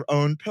with their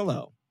own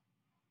pillow.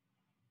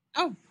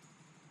 Oh,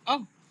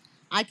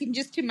 I can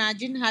just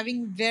imagine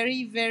having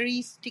very,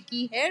 very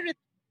sticky hair.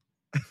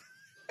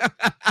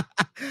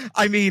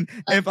 I mean,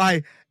 if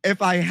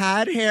I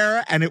had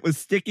hair and it was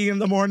sticky in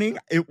the morning,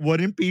 it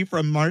wouldn't be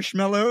from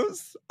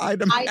marshmallows,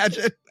 I'd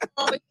imagine.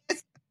 Oh,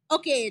 yes.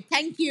 Okay,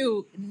 thank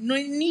you. No,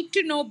 need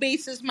to know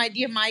basis, my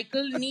dear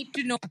Michael. Need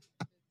to know.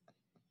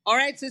 All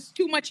right, so it's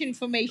too much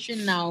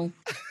information now.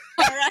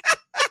 All right.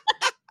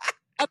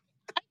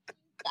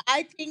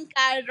 I think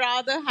I'd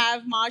rather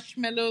have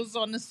marshmallows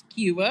on a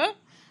skewer,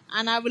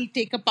 and I will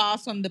take a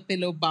pass on the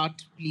pillow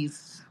butt,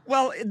 please.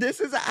 Well, this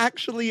is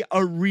actually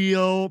a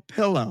real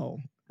pillow,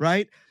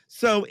 right?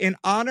 So, in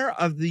honor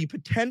of the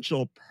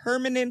potential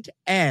permanent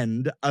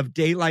end of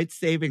daylight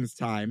savings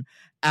time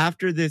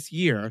after this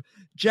year,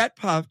 Jet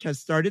Puffed has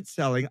started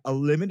selling a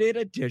limited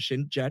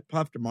edition Jet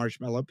Puffed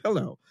marshmallow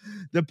pillow.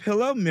 The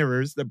pillow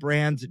mirrors the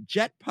brand's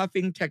jet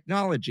puffing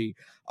technology,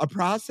 a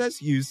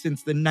process used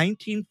since the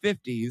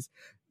 1950s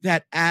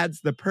that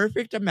adds the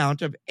perfect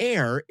amount of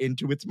air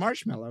into its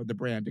marshmallow, the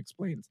brand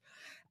explains.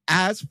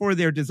 As for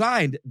their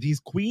design, these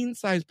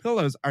queen-size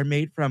pillows are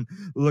made from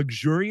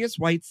luxurious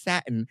white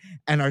satin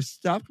and are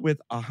stuffed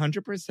with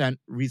 100%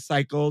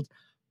 recycled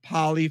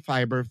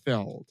polyfiber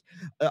filled.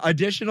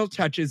 Additional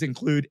touches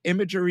include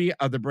imagery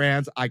of the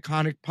brand's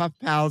iconic Puff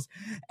Pals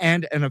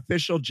and an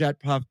official Jet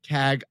Puff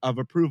tag of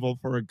approval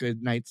for a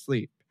good night's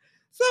sleep.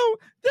 So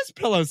this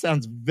pillow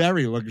sounds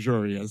very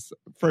luxurious,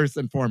 first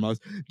and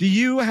foremost.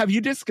 Have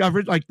you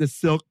discovered like the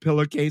silk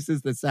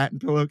pillowcases, the satin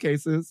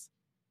pillowcases?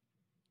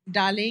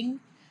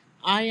 Darling,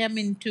 I am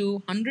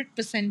into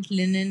 100%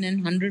 linen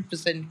and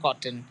 100%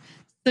 cotton.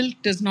 Silk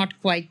does not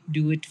quite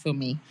do it for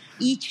me.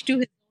 Each to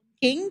his own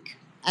kink,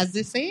 as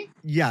they say.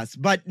 Yes,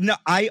 but no,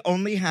 I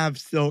only have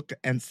silk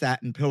and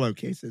satin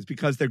pillowcases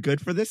because they're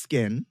good for the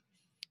skin,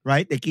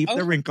 right? They keep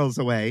the wrinkles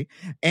away.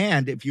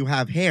 And if you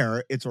have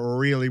hair, it's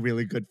really,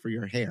 really good for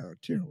your hair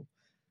too.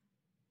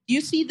 Do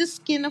you see the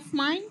skin of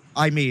mine?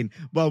 I mean,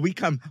 well, we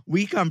come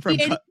from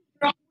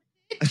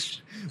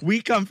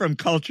we come from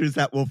cultures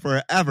that will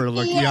forever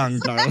look young,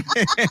 darling.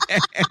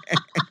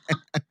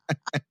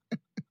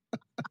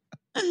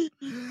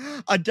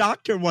 A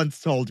doctor once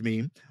told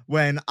me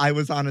when I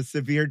was on a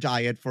severe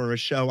diet for a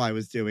show I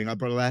was doing, a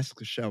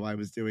burlesque show I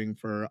was doing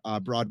for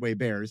Broadway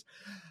Bears,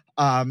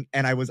 and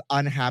I was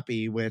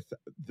unhappy with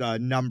the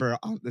number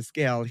on the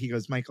scale. He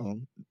goes,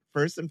 Michael,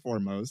 first and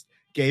foremost,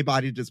 gay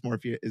body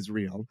dysmorphia is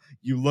real.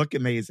 You look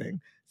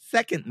amazing.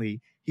 Secondly,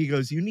 he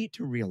goes, you need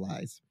to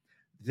realize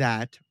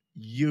that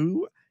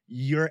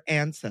your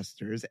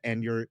ancestors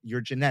and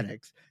your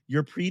genetics,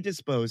 you're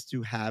predisposed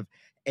to have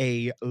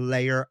a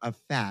layer of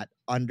fat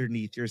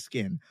underneath your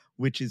skin,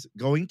 which is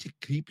going to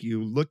keep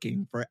you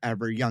looking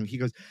forever young. He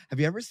goes, have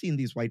you ever seen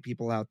these white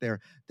people out there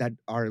that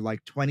are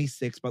like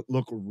 26 but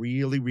look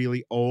really,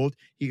 really old?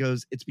 He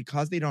goes, it's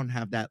because they don't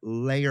have that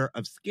layer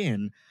of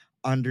skin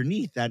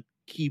underneath that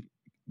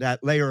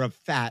layer of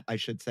fat, I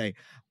should say,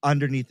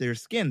 underneath their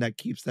skin that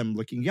keeps them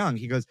looking young.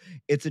 He goes,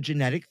 it's a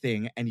genetic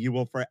thing and you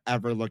will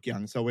forever look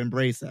young. So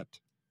embrace it.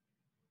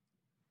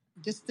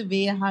 Just the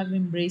way I have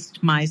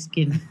embraced my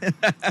skin.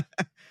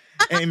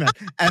 Amen.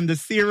 And the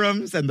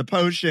serums and the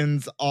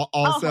potions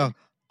also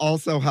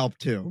help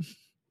too.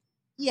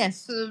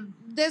 Yes,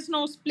 there's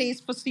no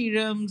place for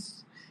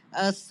serums,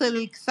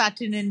 silk,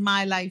 satin in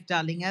my life,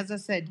 darling. As I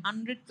said,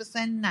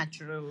 100%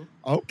 natural.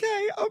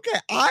 Okay.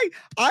 I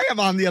am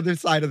on the other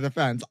side of the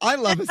fence. I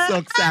love a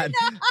silk satin.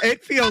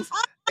 It feels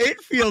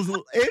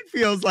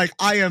like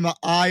I am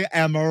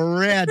a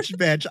rich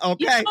bitch.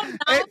 Okay,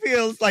 it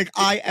feels like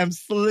I am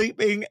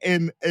sleeping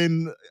in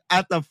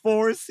at the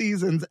Four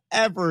Seasons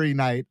every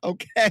night.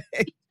 Okay.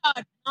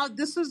 Now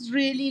this is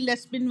really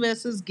lesbian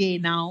versus gay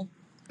now.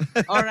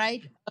 All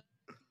right.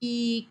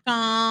 Be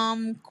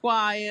calm,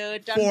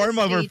 quiet. Form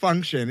over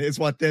function is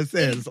what this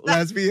is.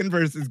 Lesbian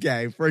versus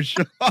gay, for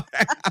sure.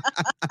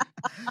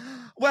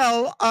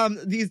 Well,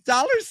 these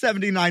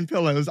 $79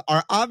 pillows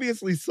are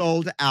obviously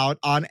sold out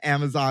on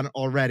Amazon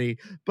already.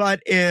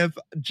 But if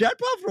Jet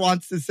Puff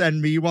wants to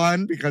send me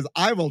one, because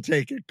I will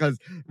take it, because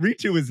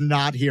Ritu is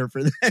not here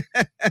for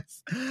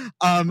this,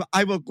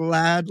 I will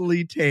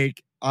gladly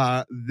take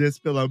this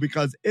pillow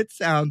because it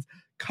sounds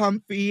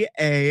comfy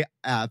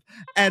AF.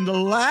 And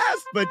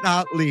last but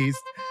not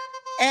least,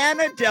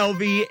 Anna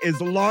Delvey is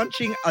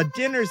launching a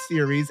dinner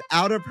series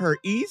out of her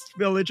East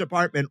Village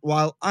apartment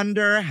while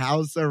under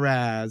house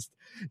arrest.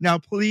 Now,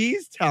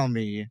 please tell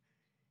me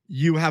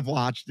you have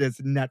watched this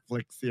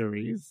Netflix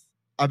series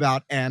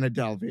about Anna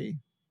Delvey.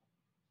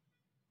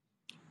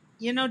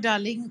 You know,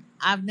 darling,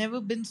 I've never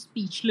been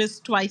speechless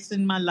twice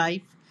in my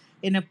life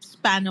in a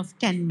span of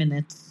 10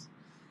 minutes.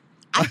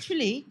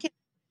 Actually, can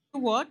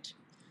you know what?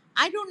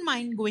 I don't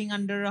mind going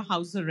under a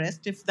house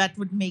arrest if that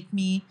would make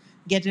me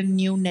get a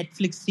new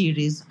Netflix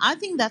series. I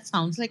think that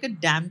sounds like a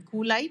damn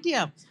cool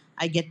idea.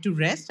 I get to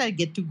rest. I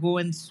get to go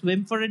and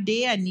swim for a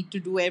day. I need to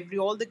do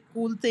all the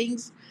cool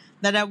things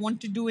that I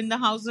want to do in the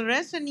house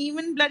arrest and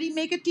even bloody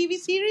make a TV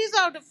series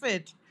out of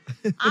it.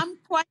 I'm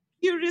quite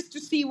curious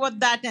to see what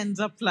that ends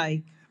up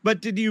like.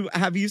 But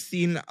have you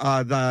seen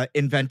the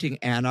Inventing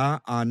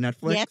Anna on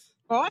Netflix? Yes,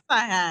 of course I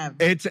have.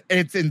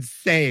 It's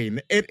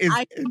insane. It is.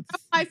 One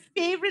of my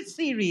favorite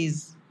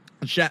series.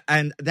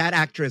 And that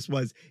actress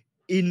was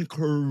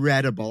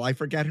incredible. I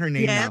forget her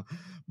name Yeah. now,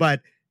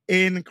 but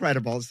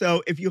incredible.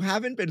 So if you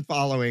haven't been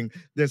following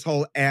this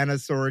whole Anna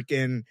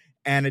Sorokin,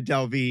 Anna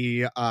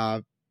Delvey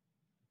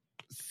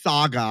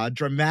saga,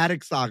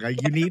 dramatic saga,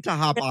 you need to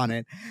hop on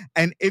it.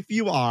 And if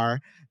you are,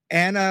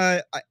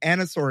 Anna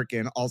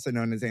Sorokin, also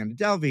known as Anna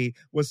Delvey,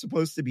 was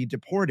supposed to be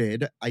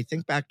deported, I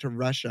think, back to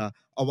Russia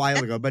a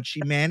while ago, but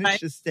she managed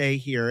to stay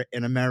here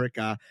in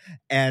America,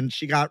 and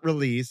she got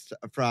released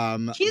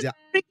from. She's a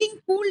freaking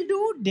cool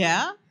dude,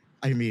 yeah.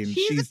 I mean,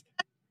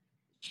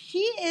 she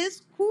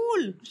is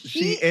cool.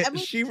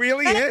 She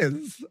really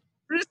is.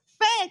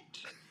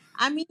 Respect.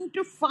 I mean,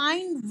 to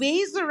find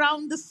ways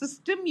around the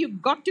system, you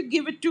got to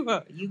give it to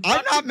her.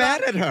 I'm not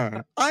mad at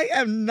her. I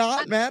am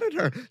not mad at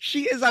her.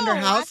 She is under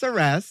house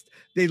arrest.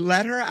 They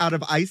let her out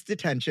of ICE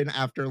detention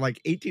after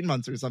like 18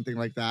 months or something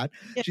like that.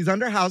 Yeah. She's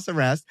under house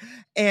arrest,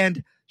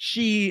 and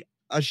she's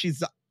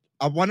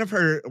one of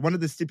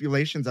the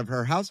stipulations of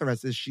her house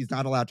arrest is she's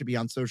not allowed to be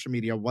on social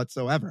media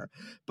whatsoever.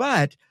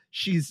 But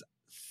she's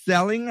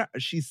selling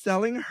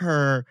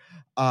her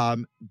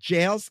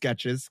jail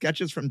sketches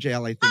from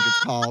jail, I think it's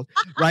called,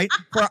 right,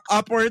 for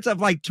upwards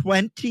of like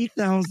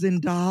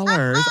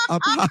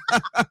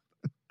 $20,000.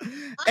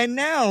 And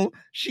now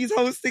she's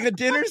hosting a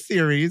dinner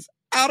series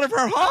out of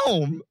her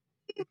home.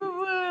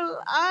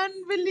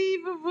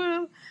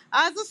 Unbelievable.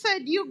 As I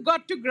said, you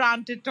got to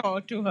grant it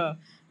all to her.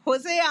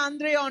 Jose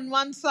Andre on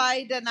one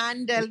side and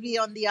Anne Delvey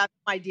on the other,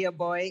 my dear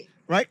boy.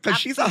 Right? Because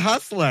she's a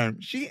hustler.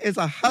 She is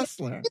a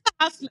hustler. She's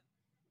a hustler.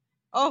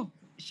 Oh,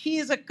 she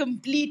is a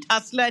complete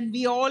hustler, and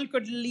we all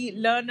could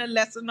learn a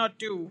lesson or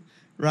two.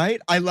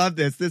 Right? I love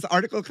this. This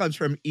article comes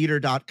from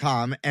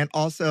eater.com. And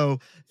also,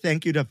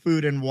 thank you to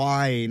Food and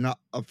Wine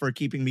for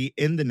keeping me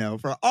in the know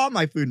for all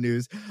my food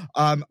news.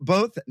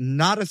 Both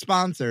not a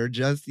sponsor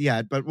just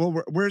yet, but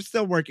we're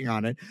still working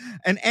on it.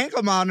 An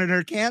ankle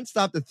monitor can't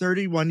stop the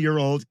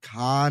 31-year-old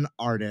con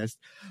artist.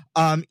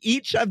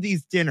 Each of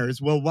these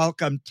dinners will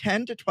welcome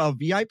 10 to 12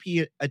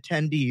 VIP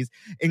attendees,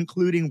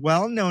 including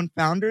well-known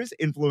founders,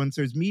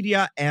 influencers,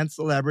 media, and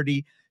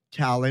celebrity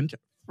talent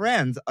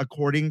friends,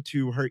 according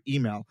to her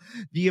email.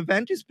 The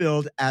event is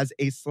billed as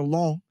a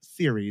salon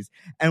series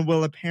and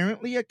will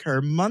apparently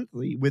occur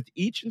monthly, with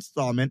each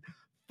installment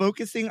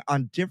focusing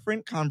on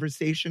different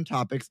conversation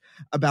topics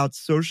about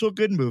social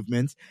good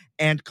movements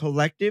and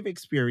collective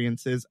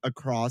experiences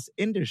across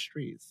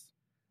industries.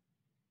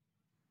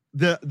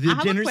 The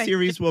dinner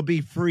series will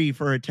be free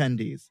for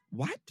attendees.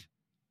 What?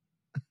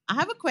 I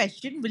have a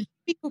question. Will she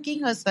be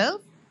cooking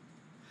herself?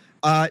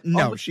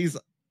 No, she's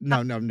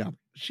no.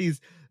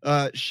 She's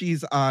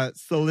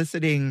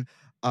soliciting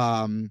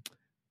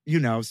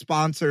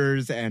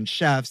sponsors and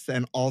chefs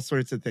and all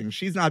sorts of things.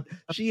 She is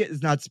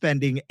not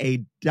spending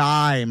a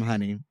dime,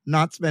 honey.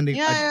 Not spending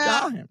a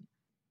dime.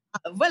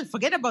 Well,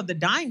 forget about the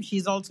dime.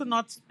 She's also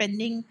not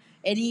spending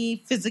any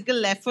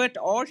physical effort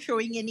or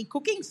showing any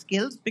cooking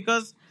skills,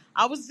 because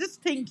I was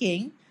just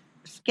thinking,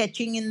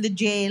 sketching in the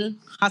jail,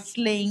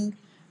 hustling,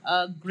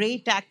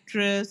 great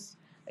actress,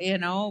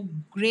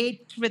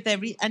 great with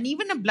and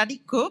even a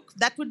bloody cook,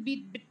 that would be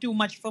a bit too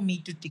much for me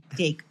to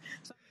take.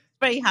 So I'm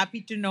very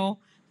happy to know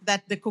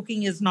that the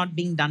cooking is not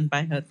being done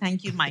by her.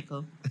 Thank you,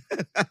 Michael.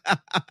 I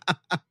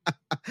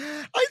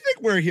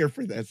think we're here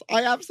for this.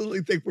 I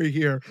absolutely think we're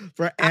here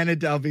for Anna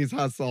Delvey's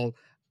hustle.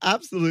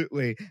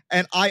 Absolutely.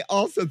 And I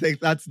also think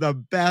that's the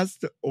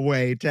best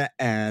way to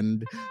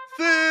end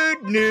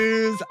Food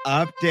News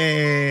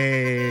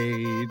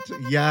Update.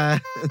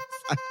 Yes.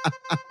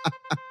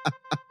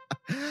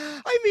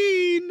 I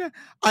mean,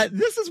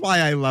 this is why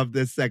I love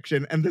this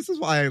section, and this is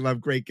why I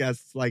love great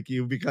guests like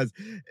you, because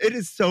it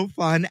is so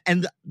fun,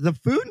 and the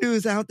food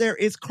news out there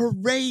is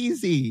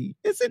crazy,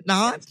 is it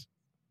not?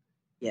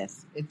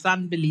 Yes, it's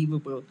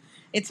unbelievable.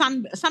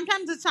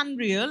 Sometimes it's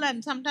unreal,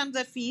 and sometimes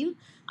I feel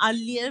I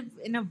live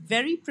in a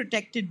very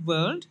protected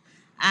world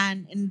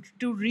and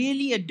into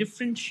really a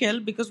different shell,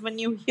 because when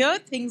you hear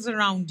things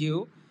around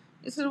you,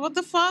 you say, what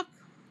the fuck?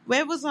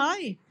 Where was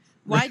I?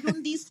 Why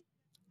don't these things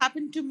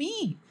happen to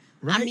me?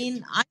 Right. I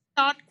mean, I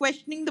start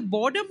questioning the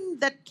boredom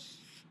that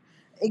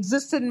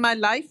exists in my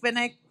life when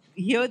I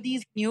hear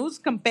these news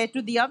compared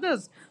to the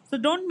others. So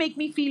don't make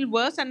me feel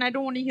worse, and I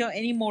don't want to hear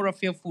any more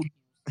of your food.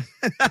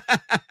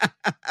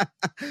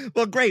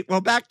 Well, great.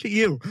 Well, back to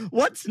you.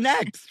 What's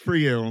next for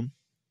you?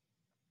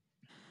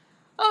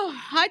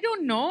 Oh, I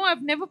don't know.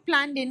 I've never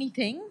planned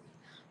anything.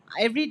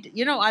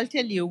 I'll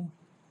tell you.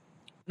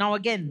 Now,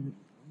 again,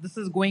 this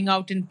is going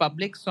out in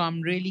public, so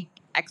I'm really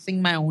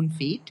axing my own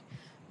feet.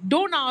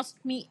 Don't ask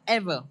me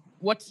ever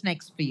what's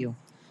next for you,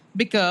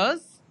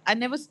 because I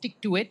never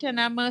stick to it,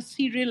 and I'm a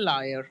serial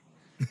liar.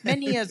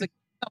 Many years ago,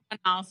 someone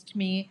asked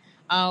me,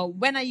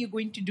 when are you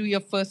going to do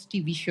your first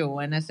TV show?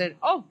 And I said,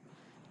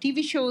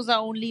 TV shows are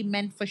only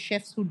meant for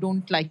chefs who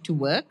don't like to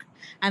work,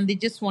 and they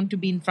just want to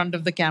be in front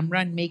of the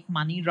camera and make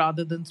money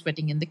rather than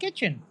sweating in the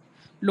kitchen.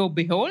 Lo and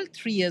behold,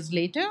 3 years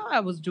later,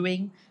 I was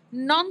doing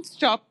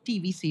non-stop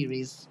TV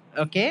series.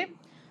 Okay?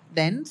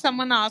 Then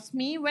someone asked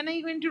me, when are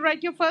you going to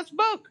write your first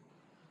book?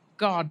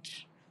 God,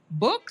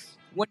 books?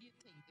 What do you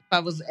think? I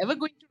was ever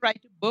going to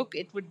write a book,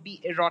 it would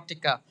be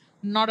erotica,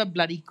 not a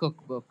bloody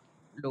cookbook.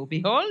 Lo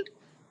behold,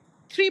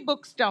 3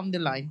 books down the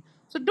line.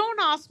 So don't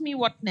ask me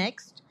what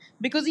next,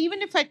 because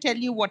even if I tell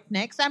you what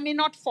next, I may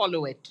not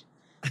follow it.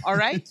 All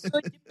right. So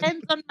it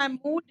depends on my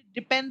mood, it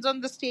depends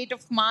on the state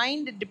of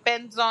mind, it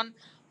depends on.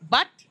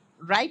 But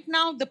right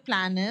now, the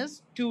plan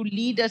is to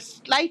lead a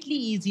slightly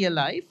easier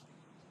life.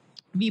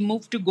 We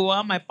moved to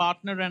Goa. My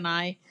partner and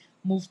I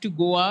moved to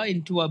Goa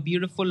into a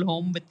beautiful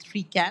home with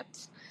 3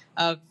 cats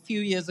a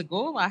few years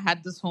ago. I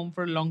had this home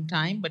for a long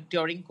time, but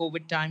during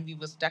COVID time, we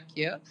were stuck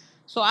here.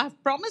 So I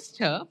have promised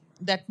her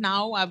that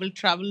now I will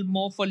travel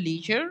more for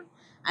leisure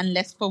and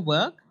less for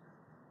work.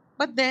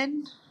 But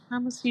then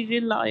I'm a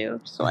serial liar,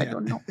 so I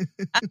don't know.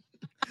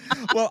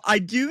 Well, I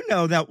do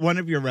know that one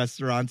of your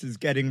restaurants is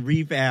getting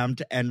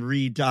revamped and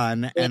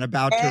redone and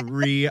about to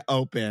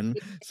reopen.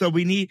 So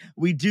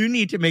we do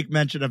need to make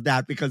mention of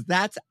that because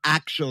that's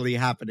actually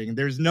happening.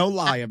 There's no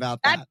lie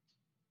about that.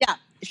 Yeah,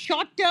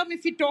 short term,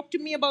 if you talk to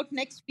me about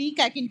next week,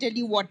 I can tell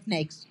you what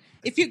next.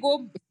 If you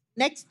go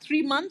next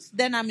 3 months,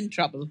 then I'm in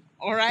trouble.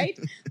 All right?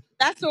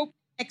 That's open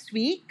next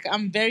week.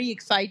 I'm very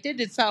excited.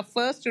 It's our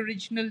first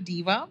original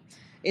diva.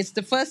 It's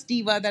the first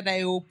diva that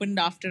I opened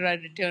after I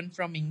returned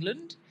from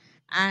England.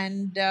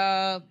 And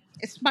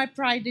it's my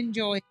pride and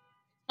joy.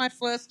 My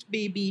first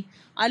baby.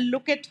 I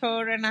look at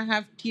her and I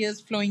have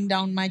tears flowing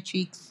down my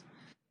cheeks.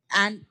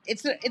 And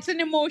it's an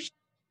emotion.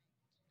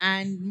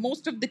 And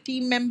most of the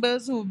team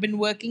members who have been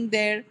working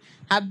there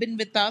have been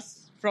with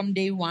us from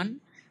day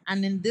one.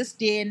 And in this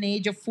day and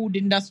age of food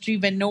industry,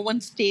 when no one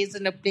stays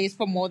in a place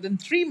for more than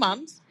 3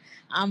 months,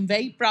 I'm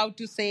very proud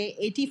to say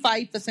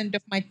 85%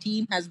 of my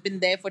team has been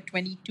there for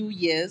 22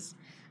 years.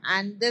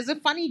 And there's a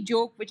funny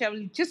joke, which I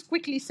will just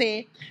quickly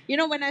say.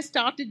 When I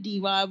started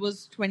Diva, I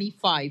was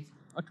 25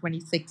 or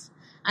 26.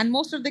 And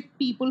most of the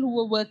people who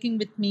were working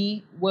with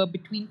me were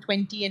between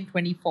 20 and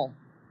 24.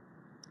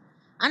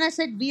 And I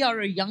said, we are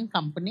a young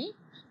company.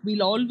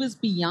 We'll always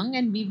be young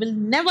and we will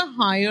never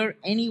hire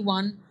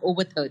anyone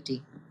over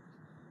 30.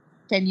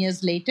 10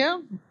 years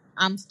later,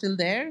 I'm still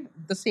there.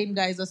 The same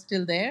guys are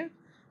still there.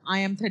 I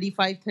am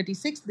 35,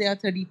 36. They are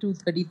 32,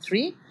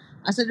 33.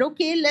 I said,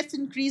 okay, let's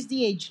increase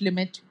the age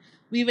limit.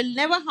 We will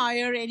never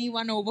hire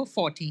anyone over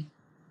 40.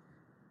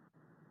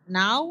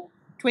 Now,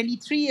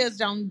 23 years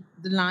down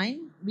the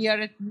line, we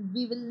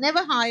will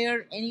never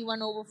hire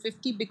anyone over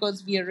 50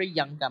 because we are a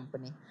young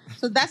company.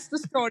 So that's the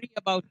story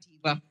about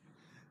Diva.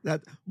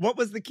 What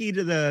was the key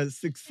to the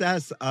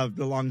success of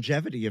the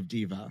longevity of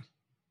Diva?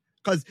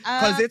 Because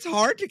it's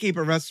hard to keep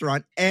a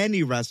restaurant,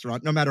 any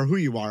restaurant, no matter who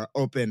you are,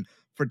 open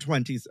for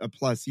 20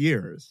 plus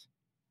years.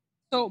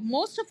 So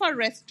most of our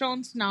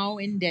restaurants now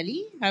in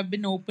Delhi have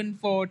been open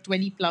for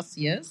 20 plus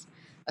years.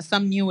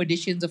 Some new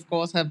additions, of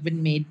course, have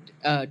been made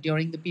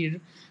during the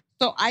period.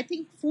 So I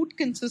think food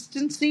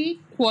consistency,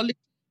 quality,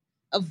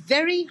 a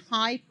very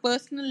high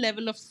personal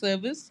level of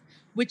service,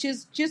 which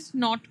is just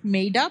not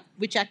made up,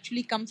 which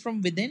actually comes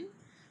from within,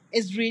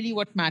 is really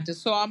what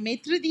matters. So our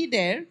Maitridi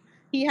there,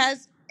 he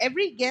has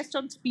every guest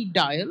on speed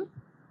dial.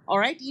 All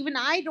right. Even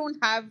I don't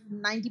have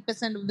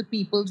 90% of the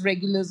people's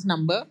regulars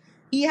number.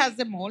 He has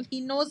them all. He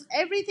knows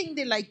everything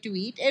they like to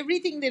eat,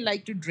 everything they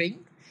like to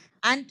drink.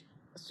 And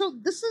so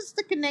this is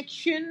the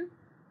connection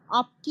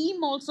our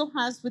team also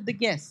has with the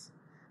guests.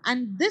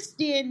 And this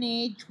day and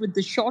age, with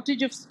the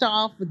shortage of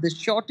staff, with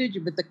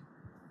the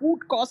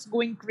food costs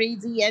going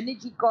crazy,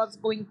 energy costs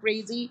going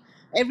crazy,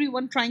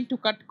 everyone trying to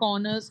cut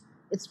corners,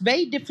 it's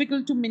very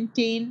difficult to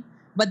maintain.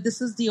 But this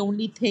is the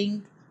only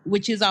thing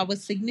which is our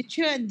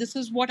signature. And this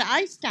is what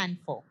I stand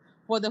for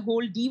the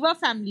whole Diva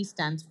family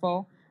stands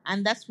for.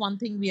 And that's one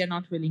thing we are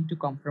not willing to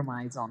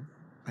compromise on.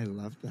 I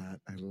love that.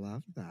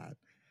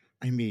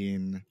 I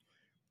mean,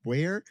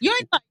 where? You're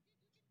invited.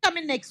 Come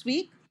in next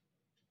week.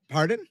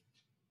 Pardon?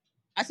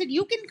 I said,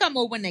 you can come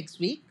over next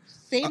week.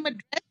 Same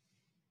address,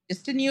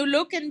 just a new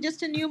look and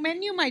just a new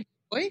menu, my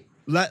boy.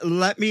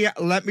 Let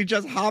me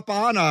just hop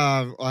on.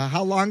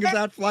 How long is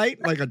that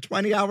flight? Like a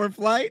 20-hour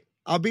flight?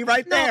 I'll be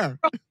right there.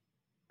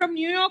 From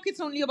New York,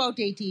 it's only about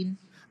 18.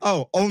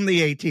 Oh,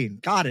 only 18.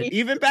 Got it.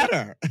 Even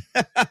better.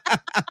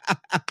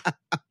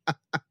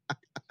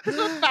 This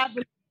was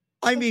fabulous.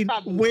 I mean,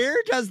 where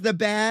does the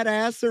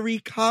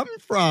badassery come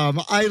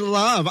from?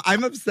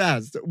 I'm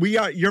obsessed.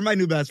 You're my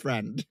new best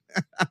friend.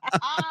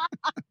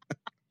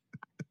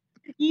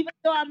 Even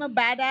though I'm a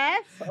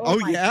badass?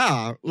 Oh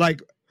yeah.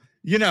 Like,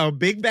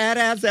 big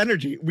badass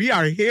energy. We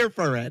are here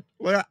for it.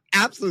 We're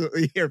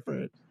absolutely here for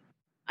it.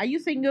 Are you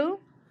single?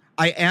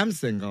 I am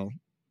single.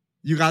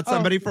 You got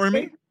somebody for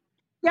me?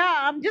 Yeah,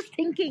 I'm just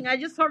thinking. I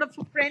just thought of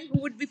a friend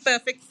who would be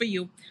perfect for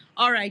you.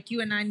 All right,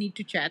 you and I need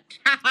to chat.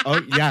 Oh,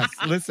 yes.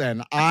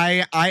 Listen,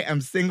 I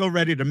am single,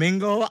 ready to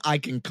mingle. I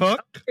can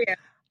cook. Yeah.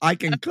 I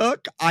can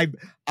cook.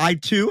 I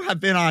too have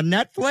been on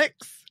Netflix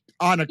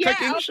on a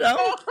cooking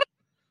show.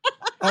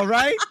 All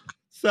right.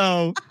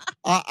 So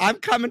I'm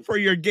coming for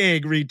your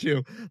gig,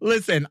 Ritu.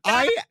 Listen,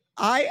 I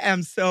I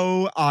am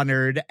so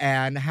honored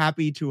and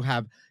happy to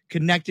have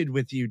connected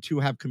with you, to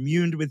have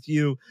communed with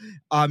you.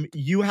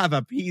 You have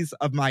a piece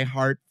of my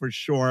heart for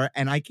sure,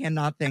 and I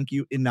cannot thank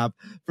you enough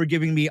for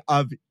giving me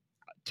of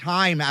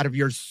time out of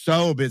your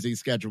so busy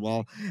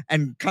schedule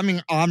and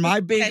coming on my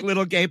Big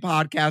Little Gay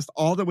podcast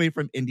all the way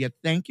from India.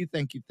 Thank you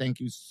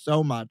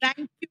so much.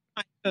 Thank you,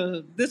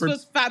 Michael. This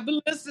was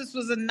fabulous. This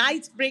was a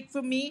nice break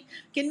for me.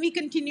 Can we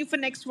continue for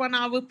next 1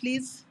 hour,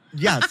 please?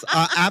 Yes,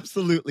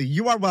 absolutely.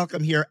 You are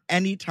welcome here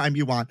anytime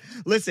you want.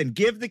 Listen,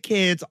 give the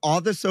kids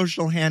all the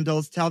social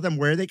handles. Tell them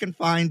where they can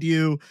find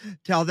you.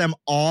 Tell them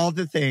all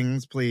the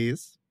things,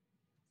 please.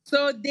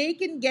 So they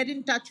can get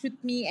in touch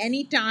with me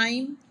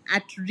anytime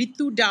at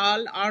Ritu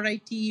Dal,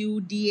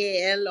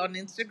 RITUDAL on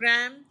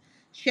Instagram,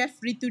 Chef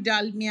Ritu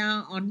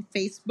Dalmia on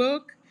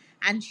Facebook,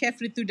 and Chef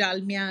Ritu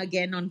Dalmia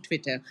again on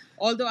Twitter.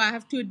 Although I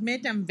have to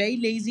admit, I'm very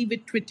lazy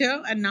with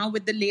Twitter, and now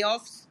with the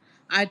layoffs,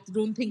 I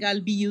don't think I'll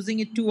be using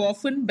it too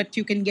often, but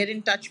you can get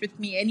in touch with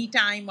me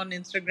anytime on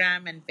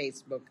Instagram and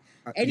Facebook.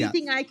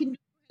 Anything I can do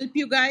to help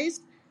you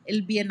guys,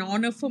 it'll be an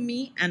honor for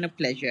me and a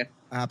pleasure.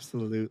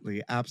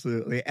 Absolutely.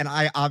 And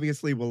I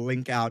obviously will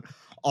link out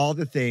all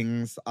the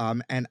things.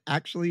 And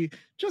actually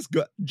just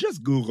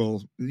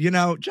Google,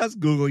 just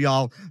Google,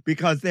 y'all,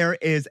 because there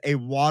is a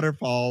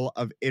waterfall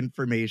of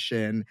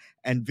information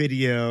and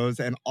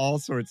videos and all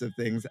sorts of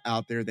things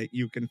out there that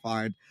you can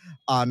find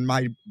on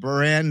my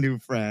brand new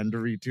friend,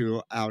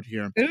 Ritu, out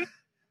here.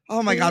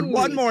 Oh my God.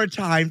 One more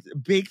time.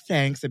 Big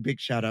thanks, a big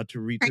shout out to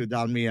Ritu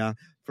Dalmia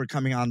for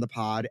coming on the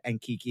pod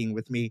and kikiing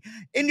with me.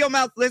 In Your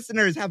Mouth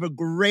listeners, have a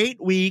great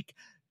week.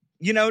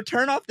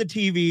 Turn off the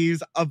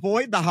TVs,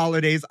 avoid the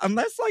holidays,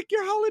 unless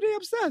you're holiday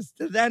obsessed.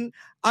 Then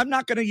I'm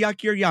not going to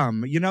yuck your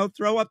yum.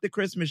 Throw up the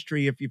Christmas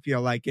tree if you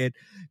feel like it.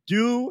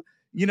 Do,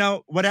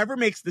 whatever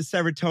makes the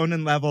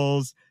serotonin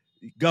levels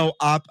go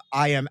up,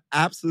 I am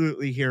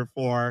absolutely here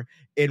for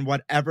in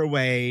whatever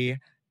way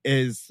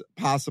is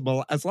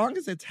possible, as long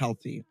as it's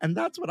healthy. And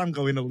that's what I'm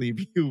going to leave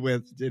you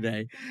with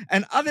today.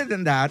 And other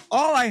than that,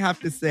 all I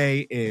have to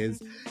say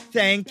is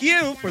thank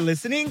you for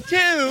listening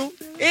to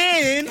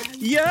In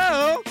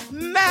Your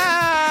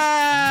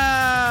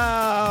Mouth.